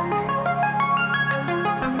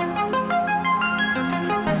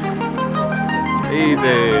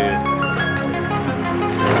 Easy.